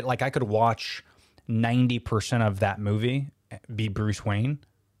watch... Right? Like, I could watch 90% of that movie be Bruce Wayne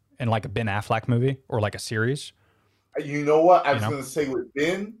in like a Ben Affleck movie or like a series. You know what? I was going to say with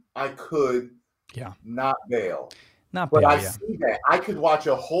Ben, I could not Bale. Not Bale, Bale, I see that. I could watch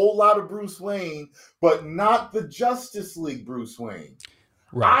a whole lot of Bruce Wayne, but not the Justice League Bruce Wayne.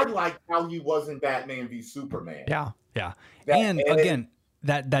 Right. I like how he was in Batman v Superman. Yeah, yeah. And again,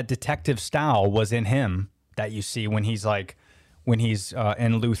 that detective style was in him that you see when he's in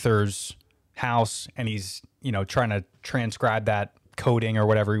Luthor's house and he's, trying to transcribe that coding or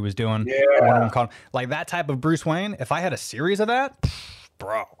whatever he was doing. Yeah. Like that type of Bruce Wayne, if I had a series of that,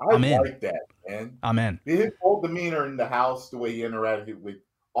 bro, I'm in. I like that, man. I'm in. His whole demeanor in the house, the way he interacted with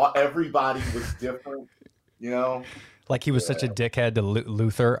everybody was different, Like he was such a dickhead to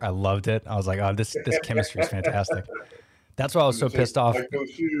Luthor. I loved it. I was like, oh, this chemistry is fantastic. That's why I was so pissed off. Like those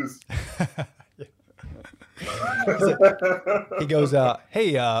shoes. He goes,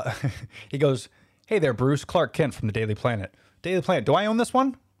 hey there, Bruce. Clark Kent from the Daily Planet. Daily Planet, do I own this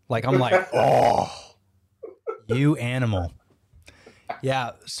one? Like, I'm like, oh, you animal.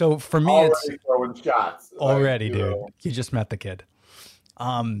 Yeah, so for me, already it's throwing shots. Already, dude. You just met the kid.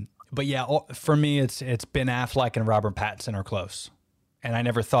 But yeah, for me, it's Ben Affleck and Robert Pattinson are close. And I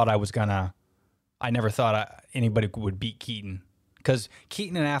never thought anybody would beat Keaton. Because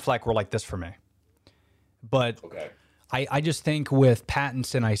Keaton and Affleck were like this for me. But I just think with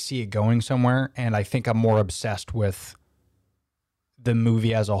Pattinson, I see it going somewhere. And I think I'm more obsessed with the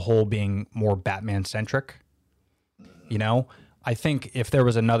movie as a whole being more Batman-centric. I think if there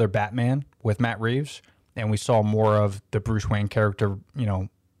was another Batman with Matt Reeves and we saw more of the Bruce Wayne character,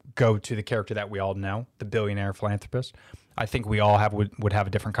 go to the character that we all know, the billionaire philanthropist, I think we all would have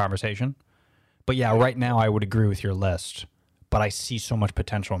a different conversation. But yeah, right now I would agree with your list. But I see so much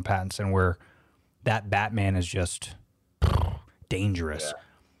potential in Pattinson where that Batman is just dangerous.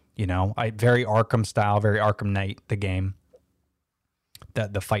 Yeah. Very Arkham style, very Arkham Knight, the game.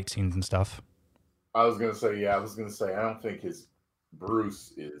 The fight scenes and stuff. I was gonna say, I don't think his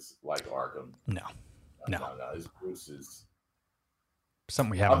Bruce is like Arkham. No. His Bruce is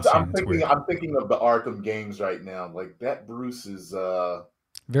something we haven't seen. I'm thinking of the Arkham games right now. Like that Bruce is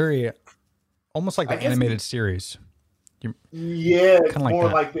very almost like the animated series. It's more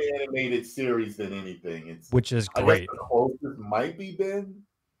like the animated series than anything. Which is great. I guess the closest might be Ben.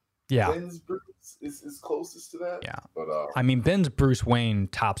 Yeah. Ben's Bruce is closest to that. Yeah. But Ben's Bruce Wayne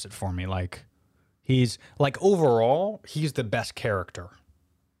tops it for me. Like he's like overall, he's the best character.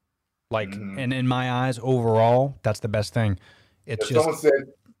 Like and in my eyes, overall, that's the best thing. It's if someone said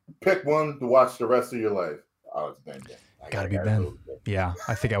pick one to watch the rest of your life. Oh, it's Ben. Gotta be Ben. Yeah,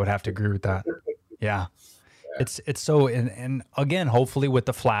 I think I would have to agree with that. Yeah. It's so and again, hopefully with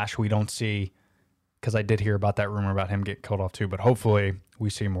the Flash we don't see, because I did hear about that rumor about him getting killed off too, but hopefully we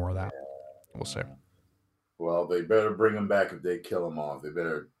see more of that. We'll see. Well, they better bring him back if they kill him off. They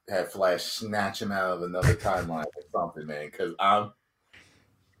better have Flash snatch him out of another timeline or something, man. Because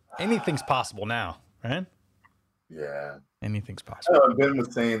Anything's possible now, right? yeah. Anything's possible. Ben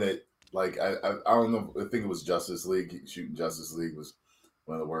was saying that, like, I don't know. I think it was Justice League. Shooting Justice League was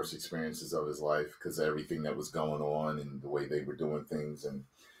one of the worst experiences of his life because of everything that was going on and the way they were doing things. And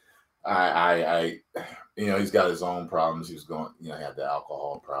I he's got his own problems. He was going, he had the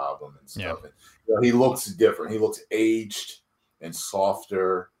alcohol problem and stuff. Yeah. And, he looks different. He looks aged and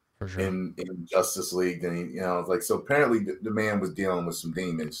softer For sure. in Justice League than he, like, so apparently the man was dealing with some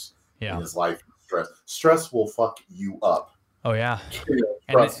demons in his life. Stress will fuck you up. Oh yeah.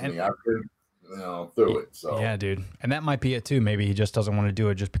 Trust me, I've been through it. So yeah, dude. And that might be it too. Maybe he just doesn't want to do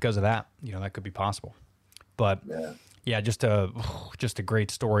it just because of that. That could be possible. But yeah, just a great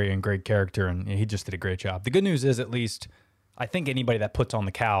story and great character, and he just did a great job. The good news is, at least, I think anybody that puts on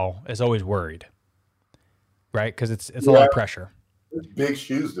the cowl is always worried, right? Because it's a lot of pressure. It's big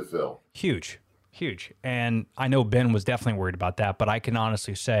shoes to fill. Huge. And I know Ben was definitely worried about that, but I can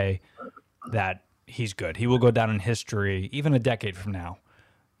honestly say that he's good. He will go down in history, even a decade from now.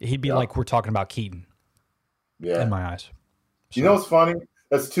 He'd be like we're talking about Keaton. Yeah, in my eyes. So. You know what's funny?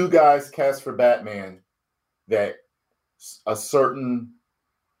 That's two guys cast for Batman that a certain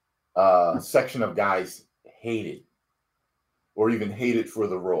section of guys hated, or even hated for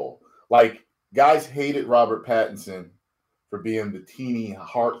the role. Like, guys hated Robert Pattinson for being the teeny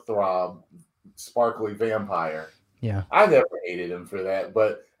heartthrob, sparkly vampire. Yeah, I never hated him for that,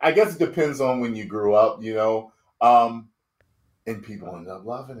 but I guess it depends on when you grew up, and people end up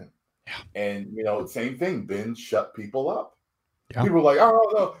loving him. Yeah. And, same thing. Ben shut people up. Yeah. People were like,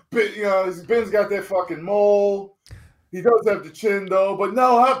 oh, no, Ben's got that fucking mole. He does have the chin, though, but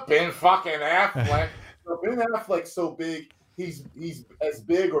no, Ben fucking Affleck. So Ben Affleck's so big, he's as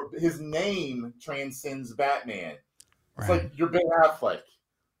big, or his name transcends Batman. It's like, you're Ben Affleck.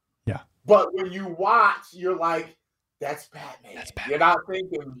 Yeah. But when you watch, you're like, that's Batman. You're not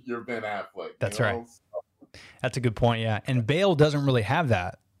thinking you're Ben Affleck. That's right. That's a good point, yeah. And Bale doesn't really have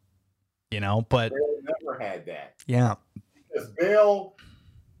that, but... Bale never had that. Yeah. Because Bale,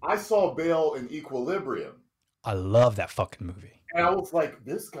 I saw Bale in Equilibrium. I love that fucking movie. And I was like,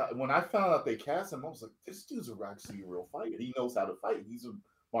 this guy, when I found out they cast him, I was like, this dude's actually a real fighter. He knows how to fight. He's a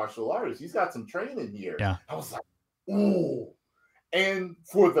martial artist. He's got some training here. Yeah. I was like, ooh. And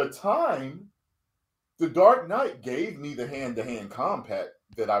for the time, The Dark Knight gave me the hand-to-hand combat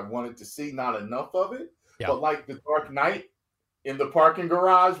that I wanted to see. Not enough of it. Yeah. But like The Dark Knight in the parking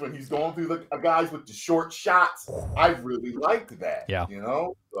garage when he's going through the guys with the short shots, I really liked that. Yeah.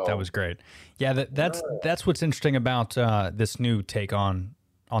 So, that was great. Yeah, that's what's interesting about this new take on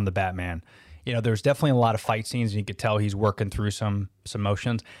the Batman. There's definitely a lot of fight scenes, and you could tell he's working through some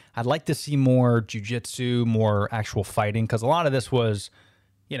motions. I'd like to see more jujitsu, more actual fighting, because a lot of this was,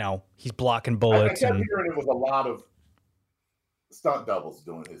 he's blocking bullets. I kept hearing it was a lot of stunt doubles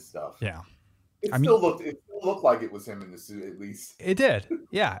doing his stuff. Yeah. It still looked like it was him in the suit, at least. It did.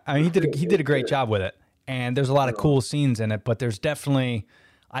 Yeah. I mean, he did a great job with it. And there's a lot of cool scenes in it, but there's definitely,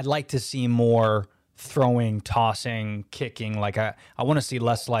 I'd like to see more throwing, tossing, kicking. Like, I want to see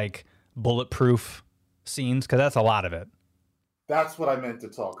less like bulletproof scenes, because that's a lot of it. That's what I meant to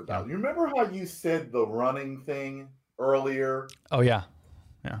talk about. You remember how you said the running thing earlier? Oh, yeah.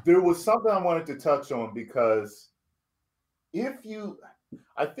 Yeah. There was something I wanted to touch on, because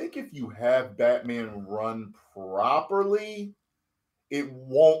I think if you have Batman run properly, it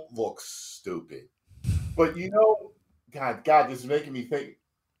won't look stupid. But God, this is making me think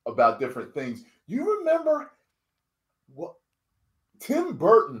about different things. You remember what Tim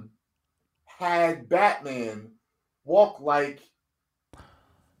Burton had Batman walk like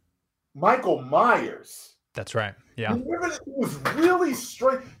Michael Myers? That's right. Yeah. You remember that? It was really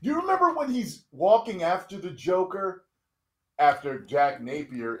strange. You remember when he's walking after the Joker? After Jack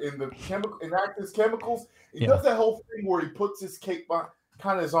Napier in the Actus Chemicals, he does that whole thing where he puts his cape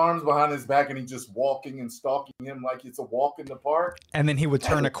kind of his arms behind his back, and he's just walking and stalking him like it's a walk in the park. And then he would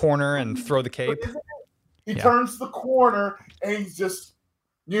turn a corner and throw the cape. He turns the corner, and he's just,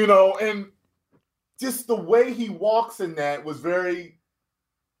 and just the way he walks in that was very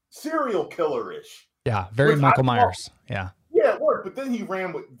serial killer-ish. Yeah, very Michael Myers. Yeah. Yeah, it worked. But then he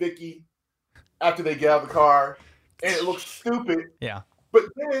ran with Vicky after they get out of the car. And it looks stupid. Yeah. But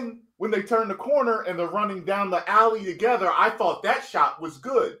then when they turn the corner and they're running down the alley together, I thought that shot was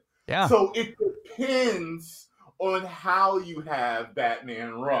good. Yeah. So it depends on how you have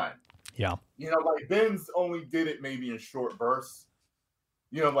Batman run. Yeah. Like Ben's only did it maybe in short bursts.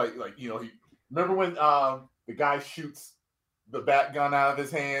 He remember when the guy shoots the bat gun out of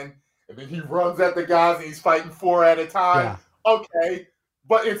his hand, and then he runs at the guys and he's fighting 4 at a time. Yeah. Okay,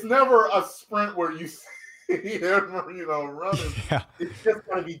 but it's never a sprint where you see him, running. Yeah. It's just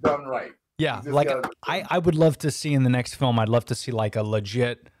got to be done right. Yeah, like I would love to see in the next film, I'd love to see like a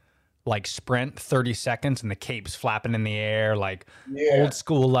legit like sprint 30 seconds and the cape's flapping in the air, like old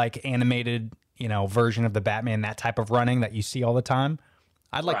school, like animated, version of the Batman, that type of running that you see all the time.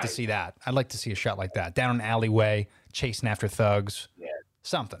 I'd like to see that. I'd like to see a shot like that down an alleyway, chasing after thugs,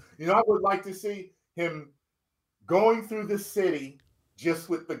 something. I would like to see him going through the city just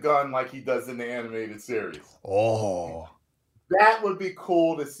with the gun like he does in the animated series. Oh, that would be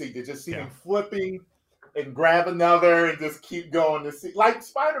cool to see, to just see him flipping and grab another and just keep going to see, like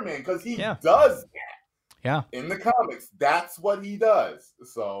Spider-Man, because he does that. Yeah. In the comics, that's what he does.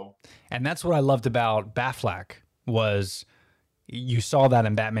 So, and that's what I loved about Batfleck was you saw that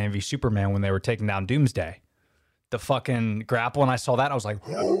in Batman v Superman when they were taking down Doomsday. The fucking grapple, and I saw that, I was like,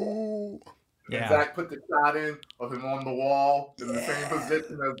 whoa. Yeah. Zach put the shot in of him on the wall in the same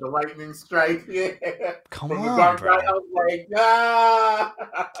position as the lightning strike. Yeah. Come From on, the dark bro. side, I was like, ah.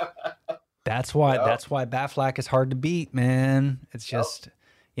 That's why Batfleck is hard to beat, man. It's just,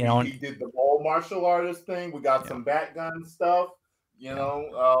 he did the whole martial artist thing. We got some Batgun stuff,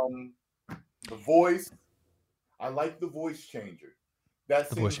 the voice. I like the voice changer. That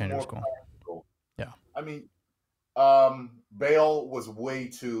the seems voice changer more was cool. practical. Yeah. I mean, Bale was way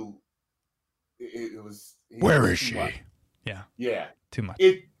too. It was. Where is she? Much. Yeah. Yeah. Too much.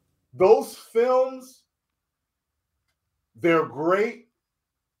 Those films, they're great,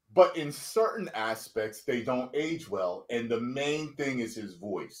 but in certain aspects, they don't age well. And the main thing is his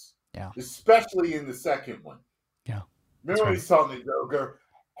voice. Yeah. Especially in the second one. Yeah. Remember when he's talking to Joker?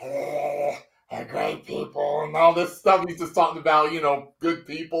 Great people and all this stuff. He's just talking about, good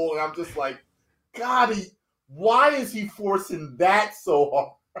people. And I'm just like, God, why is he forcing that so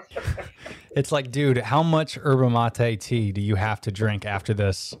hard? It's like, dude, how much yerba mate tea do you have to drink after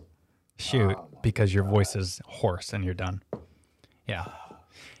this shoot because your voice is hoarse and you're done? Yeah.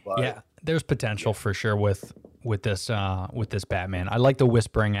 But, there's potential for sure with this Batman. I like the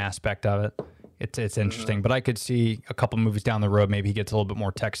whispering aspect of it. It's interesting, but I could see a couple movies down the road, maybe he gets a little bit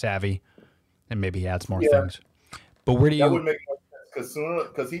more tech savvy and maybe he adds more things. But where do you... That would make more sense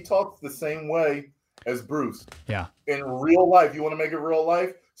because he talks the same way as Bruce. Yeah. In real life, you want to make it real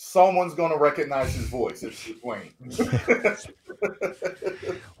life, someone's going to recognize his voice. It's Wayne.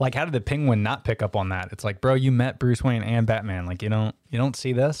 Like, how did the Penguin not pick up on that? It's like, bro, you met Bruce Wayne and Batman. Like, you don't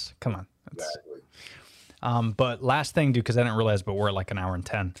see this? Come on. Exactly. But last thing, dude, because I didn't realize, but we're at like an hour and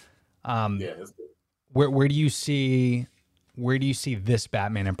 10. That's good. Where do you see this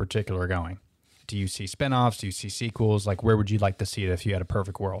Batman in particular going? Do you see spinoffs? Do you see sequels? Like, where would you like to see it if you had a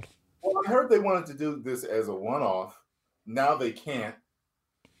perfect world? Well, I heard they wanted to do this as a one-off. Now they can't,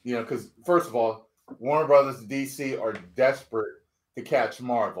 because first of all, Warner Brothers and DC are desperate to catch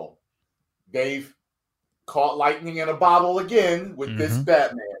Marvel. They've caught lightning in a bottle again with this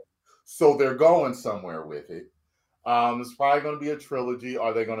Batman, so they're going somewhere with it. It's probably going to be a trilogy.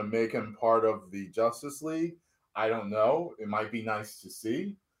 Are they going to make him part of the Justice League? I don't know. It might be nice to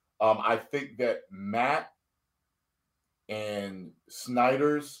see. I think that Matt and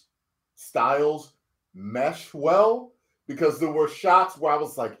Snyder's styles mesh well because there were shots where I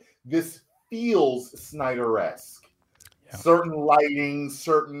was like, this feels Snyder-esque. Yeah. Certain lighting,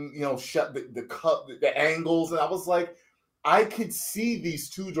 certain, the angles. And I was like, I could see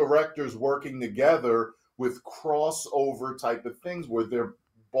these two directors working together with crossover type of things where they're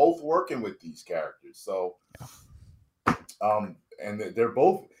both working with these characters. So, and they're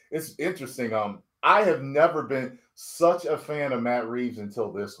both, it's interesting. I have never been such a fan of Matt Reeves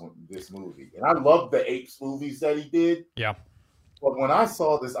until this movie. And I love the Apes movies that he did. Yeah. But when I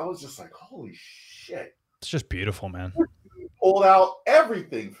saw this, I was just like, holy shit. It's just beautiful, man. He pulled out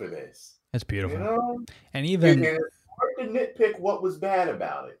everything for this. It's beautiful. And and it's hard to nitpick what was bad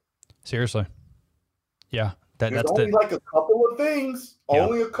about it. Seriously. Yeah. There's only like a couple of things. Yeah.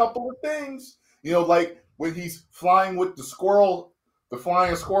 Only a couple of things. Like when he's flying with the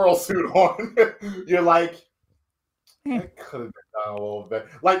flying squirrel suit on, you're like, that could have been done a little bit.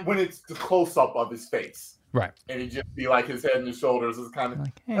 Like when it's the close-up of his face. Right. And he just be like his head and his shoulders is kind of,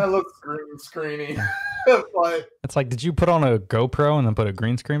 like, that looks screeny. But it's like, did you put on a GoPro and then put a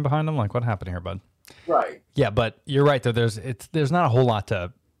green screen behind him? Like, what happened here, bud? Right. Yeah, but you're right, though. There's not a whole lot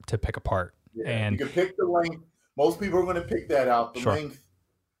to pick apart. Yeah, and you can pick the length. Most people are going to pick that out. The length,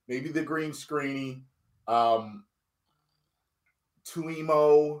 maybe the green screeny, too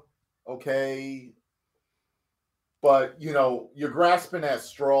emo, okay. But, you're grasping at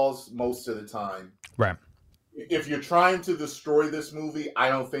straws most of the time. Right. if you're trying to destroy this movie, I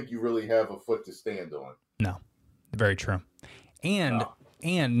don't think you really have a foot to stand on. No, very true. And No.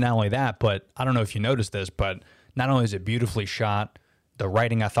 and not only that, but I don't know if you noticed this, but not only is it beautifully shot, the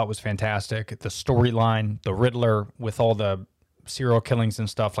writing I thought was fantastic, the storyline, the Riddler with all the serial killings and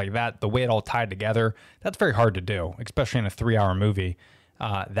stuff like that, the way it all tied together, that's very hard to do, especially in a 3-hour movie.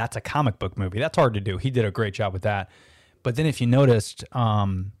 That's a comic book movie. That's hard to do. He did a great job with that. But then if you noticed,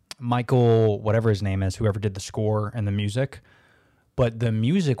 Michael, whatever his name is, whoever did the score and the music, but the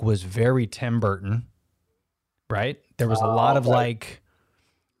music was very Tim Burton, right? There was a lot of like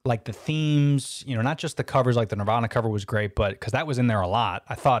the themes, you know, not just the covers, like the Nirvana cover was great, but because that was in there a lot.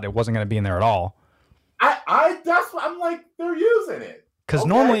 I thought it wasn't going to be in there at all. That's what I'm like, they're using it. Because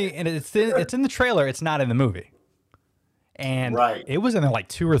normally, and it's in the trailer, it's not in the movie. And it was in there like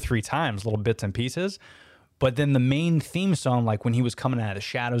 2 or 3 times, little bits and pieces. But then the main theme song, like when he was coming out of the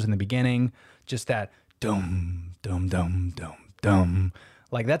shadows in the beginning, just that dum, dum, dum, dum, dum.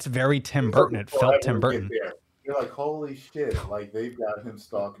 Like that's very Tim Burton. It felt Tim Burton. You're like, holy shit, like they've got him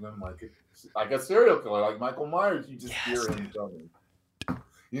stalking him like a serial killer, like Michael Myers. You just hear him coming.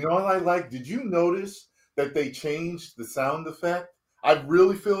 You know what I like? Did you notice that they changed the sound effect? I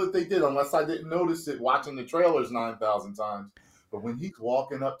really feel that they did, unless I didn't notice it watching the trailers 9,000 times. But when he's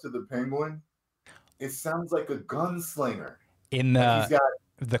walking up to the penguin, it sounds like a gunslinger. In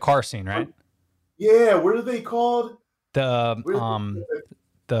the car scene, right? Yeah, what are they called? The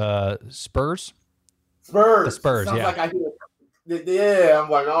Spurs? Spurs. The Spurs, sounds yeah. Like I hear, yeah, I'm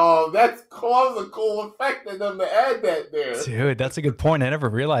like, oh, that's a cool effect of them to add that there. Dude, that's a good point. I never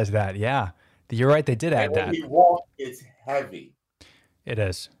realized that. Yeah. You're right, they did add that. When he walks, it's heavy. It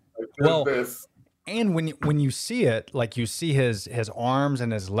is. Like, well, and when you see it, like you see his arms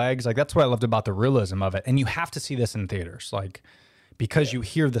and his legs, like that's what I loved about the realism of it. And you have to see this in theaters, like because you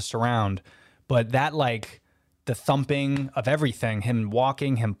hear the surround, but that like the thumping of everything, him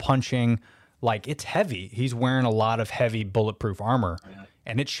walking, him punching, like it's heavy. He's wearing a lot of heavy bulletproof armor,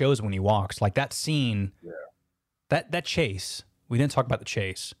 and it shows when he walks. Like that scene, that chase. We didn't talk about the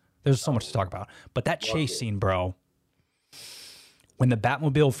chase. There's so much to talk about, but that chase scene, bro. When the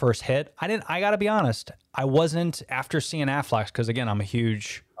Batmobile first hit, I gotta be honest, I wasn't, after seeing Affleck's, because again, I'm a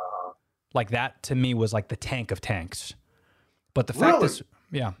huge, like that to me was like the tank of tanks. But the fact is,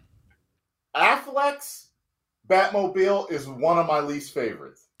 yeah. Affleck's Batmobile is one of my least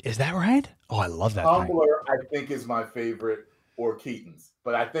favorites. Is that right? Oh, I love that Tumbler, I think, is my favorite, or Keaton's.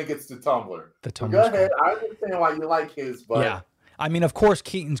 But I think it's the Tumbler. The Tumbler. Go ahead. I understand why you like his, but... Yeah. I mean, of course,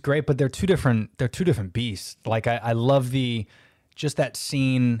 Keaton's great, but they're two different beasts. Like, I love just that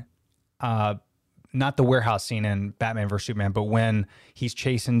scene, not the warehouse scene in Batman vs. Superman, but when he's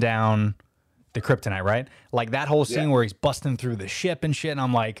chasing down the kryptonite, right? Like that whole scene where he's busting through the ship and shit. And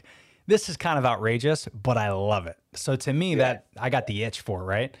I'm like, this is kind of outrageous, but I love it. So to me, that I got the itch for,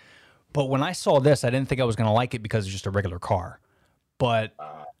 right? But when I saw this, I didn't think I was going to like it because it's just a regular car. But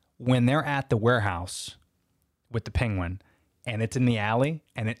when they're at the warehouse with the penguin and it's in the alley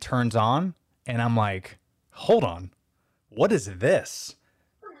and it turns on and I'm like, hold on. What is this?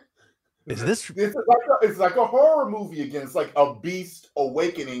 Is this? It's like a horror movie again. It's like a beast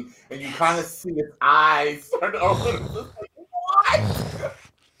awakening, and you kind of see its eyes start to open. What?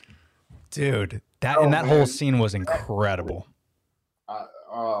 Dude, that whole scene was incredible.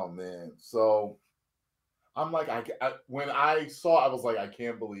 Oh man! So I'm like, when I saw, I was like, I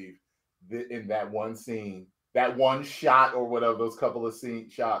can't believe that in that one scene, that one shot or whatever, those couple of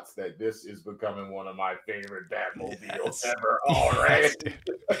shots, that this is becoming one of my favorite Batmobiles ever already.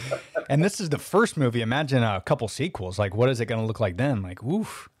 Yes, and this is the first movie. Imagine a couple sequels. Like, what is it going to look like then? Like,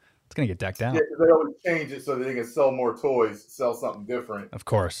 oof, it's going to get decked out. Yeah, because they always change it so that they can sell more toys, sell something different. Of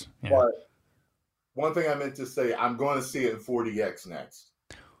course. Yeah. But one thing I meant to say, I'm going to see it in 4DX next.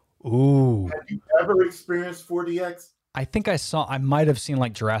 Ooh. Have you ever experienced 4DX? I think I might have seen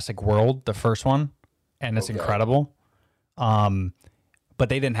like Jurassic World, the first one. And it's incredible. But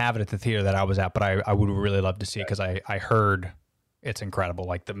they didn't have it at the theater that I was at, but I would really love to see it because I heard it's incredible,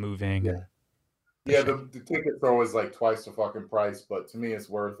 like the moving. Yeah, the tickets are always like twice the fucking price, but to me it's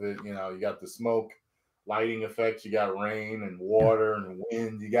worth it. You know, you got the smoke, lighting effects, you got rain and water and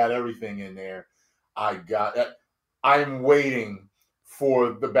wind, you got everything in there. I'm waiting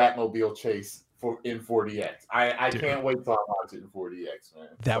for the Batmobile chase in 4DX. I can't wait till I watch it in 4DX, man.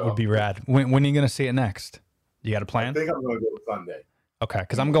 That would be rad. When are you going to see it next? You got a plan? I think I'm going to go Sunday. Okay,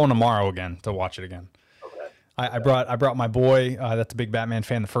 because I'm going tomorrow again to watch it again. Okay. I brought my boy. That's a big Batman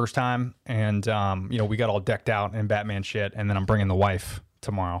fan the first time, and we got all decked out in Batman shit. And then I'm bringing the wife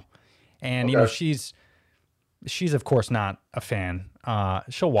tomorrow, and she's she's of course not a fan.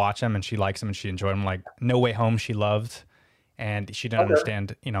 She'll watch them and she likes them and she enjoyed them. Like No Way Home, she loved, and she didn't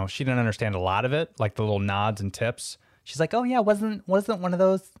understand. You know, she didn't understand a lot of it, like the little nods and tips. She's like, "Oh yeah, wasn't one of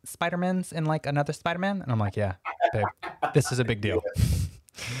those Spider-Mans in like another Spider-Man?" And I'm like, "Yeah, babe, this is a big deal."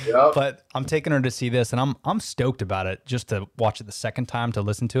 Yep. But I'm taking her to see this, and I'm stoked about it just to watch it the second time to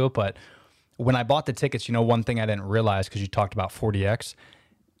listen to it. But when I bought the tickets, you know, one thing I didn't realize because you talked about 40X,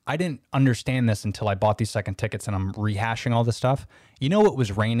 I didn't understand this until I bought these second tickets, and I'm rehashing all this stuff. You know, it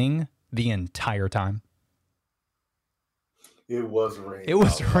was raining the entire time. It was raining. It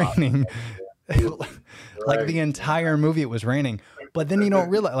was raining. Like the entire movie, it was raining. But then you don't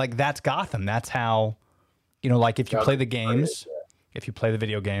realize, like, that's Gotham. That's how, you know, like if you play the games, if you play the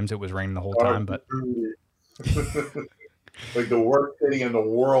video games, it was raining the whole time. But like the worst city in the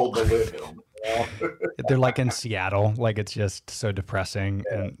world to live in. You know? they're like in Seattle. Like it's just so depressing.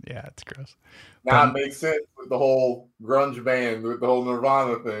 And yeah, it's gross. Now it makes sense with the whole grunge band, with the whole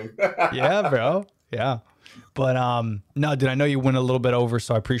Nirvana thing. Yeah, bro. Yeah. But no, dude, I know you went a little bit over,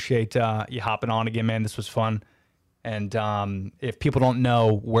 so I appreciate you hopping on again, man. This was fun. And if people don't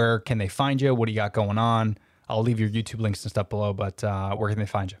know, where can they find you? What do you got going on? I'll leave your YouTube links and stuff below, but where can they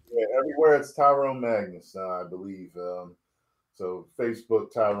find you? Yeah, everywhere it's Tyrone Magnus, I believe. So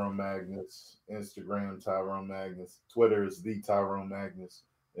Facebook, Tyrone Magnus, Instagram, Tyrone Magnus, Twitter is the Tyrone Magnus,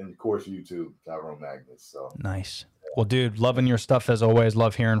 and of course YouTube, Tyrone Magnus. So nice. Well, dude, loving your stuff as always.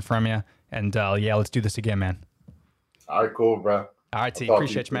 Love hearing from you. And yeah, let's do this again, man. All right, cool, bro. All right, T.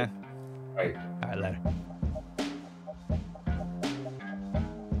 Appreciate you, man. All right. All right, later.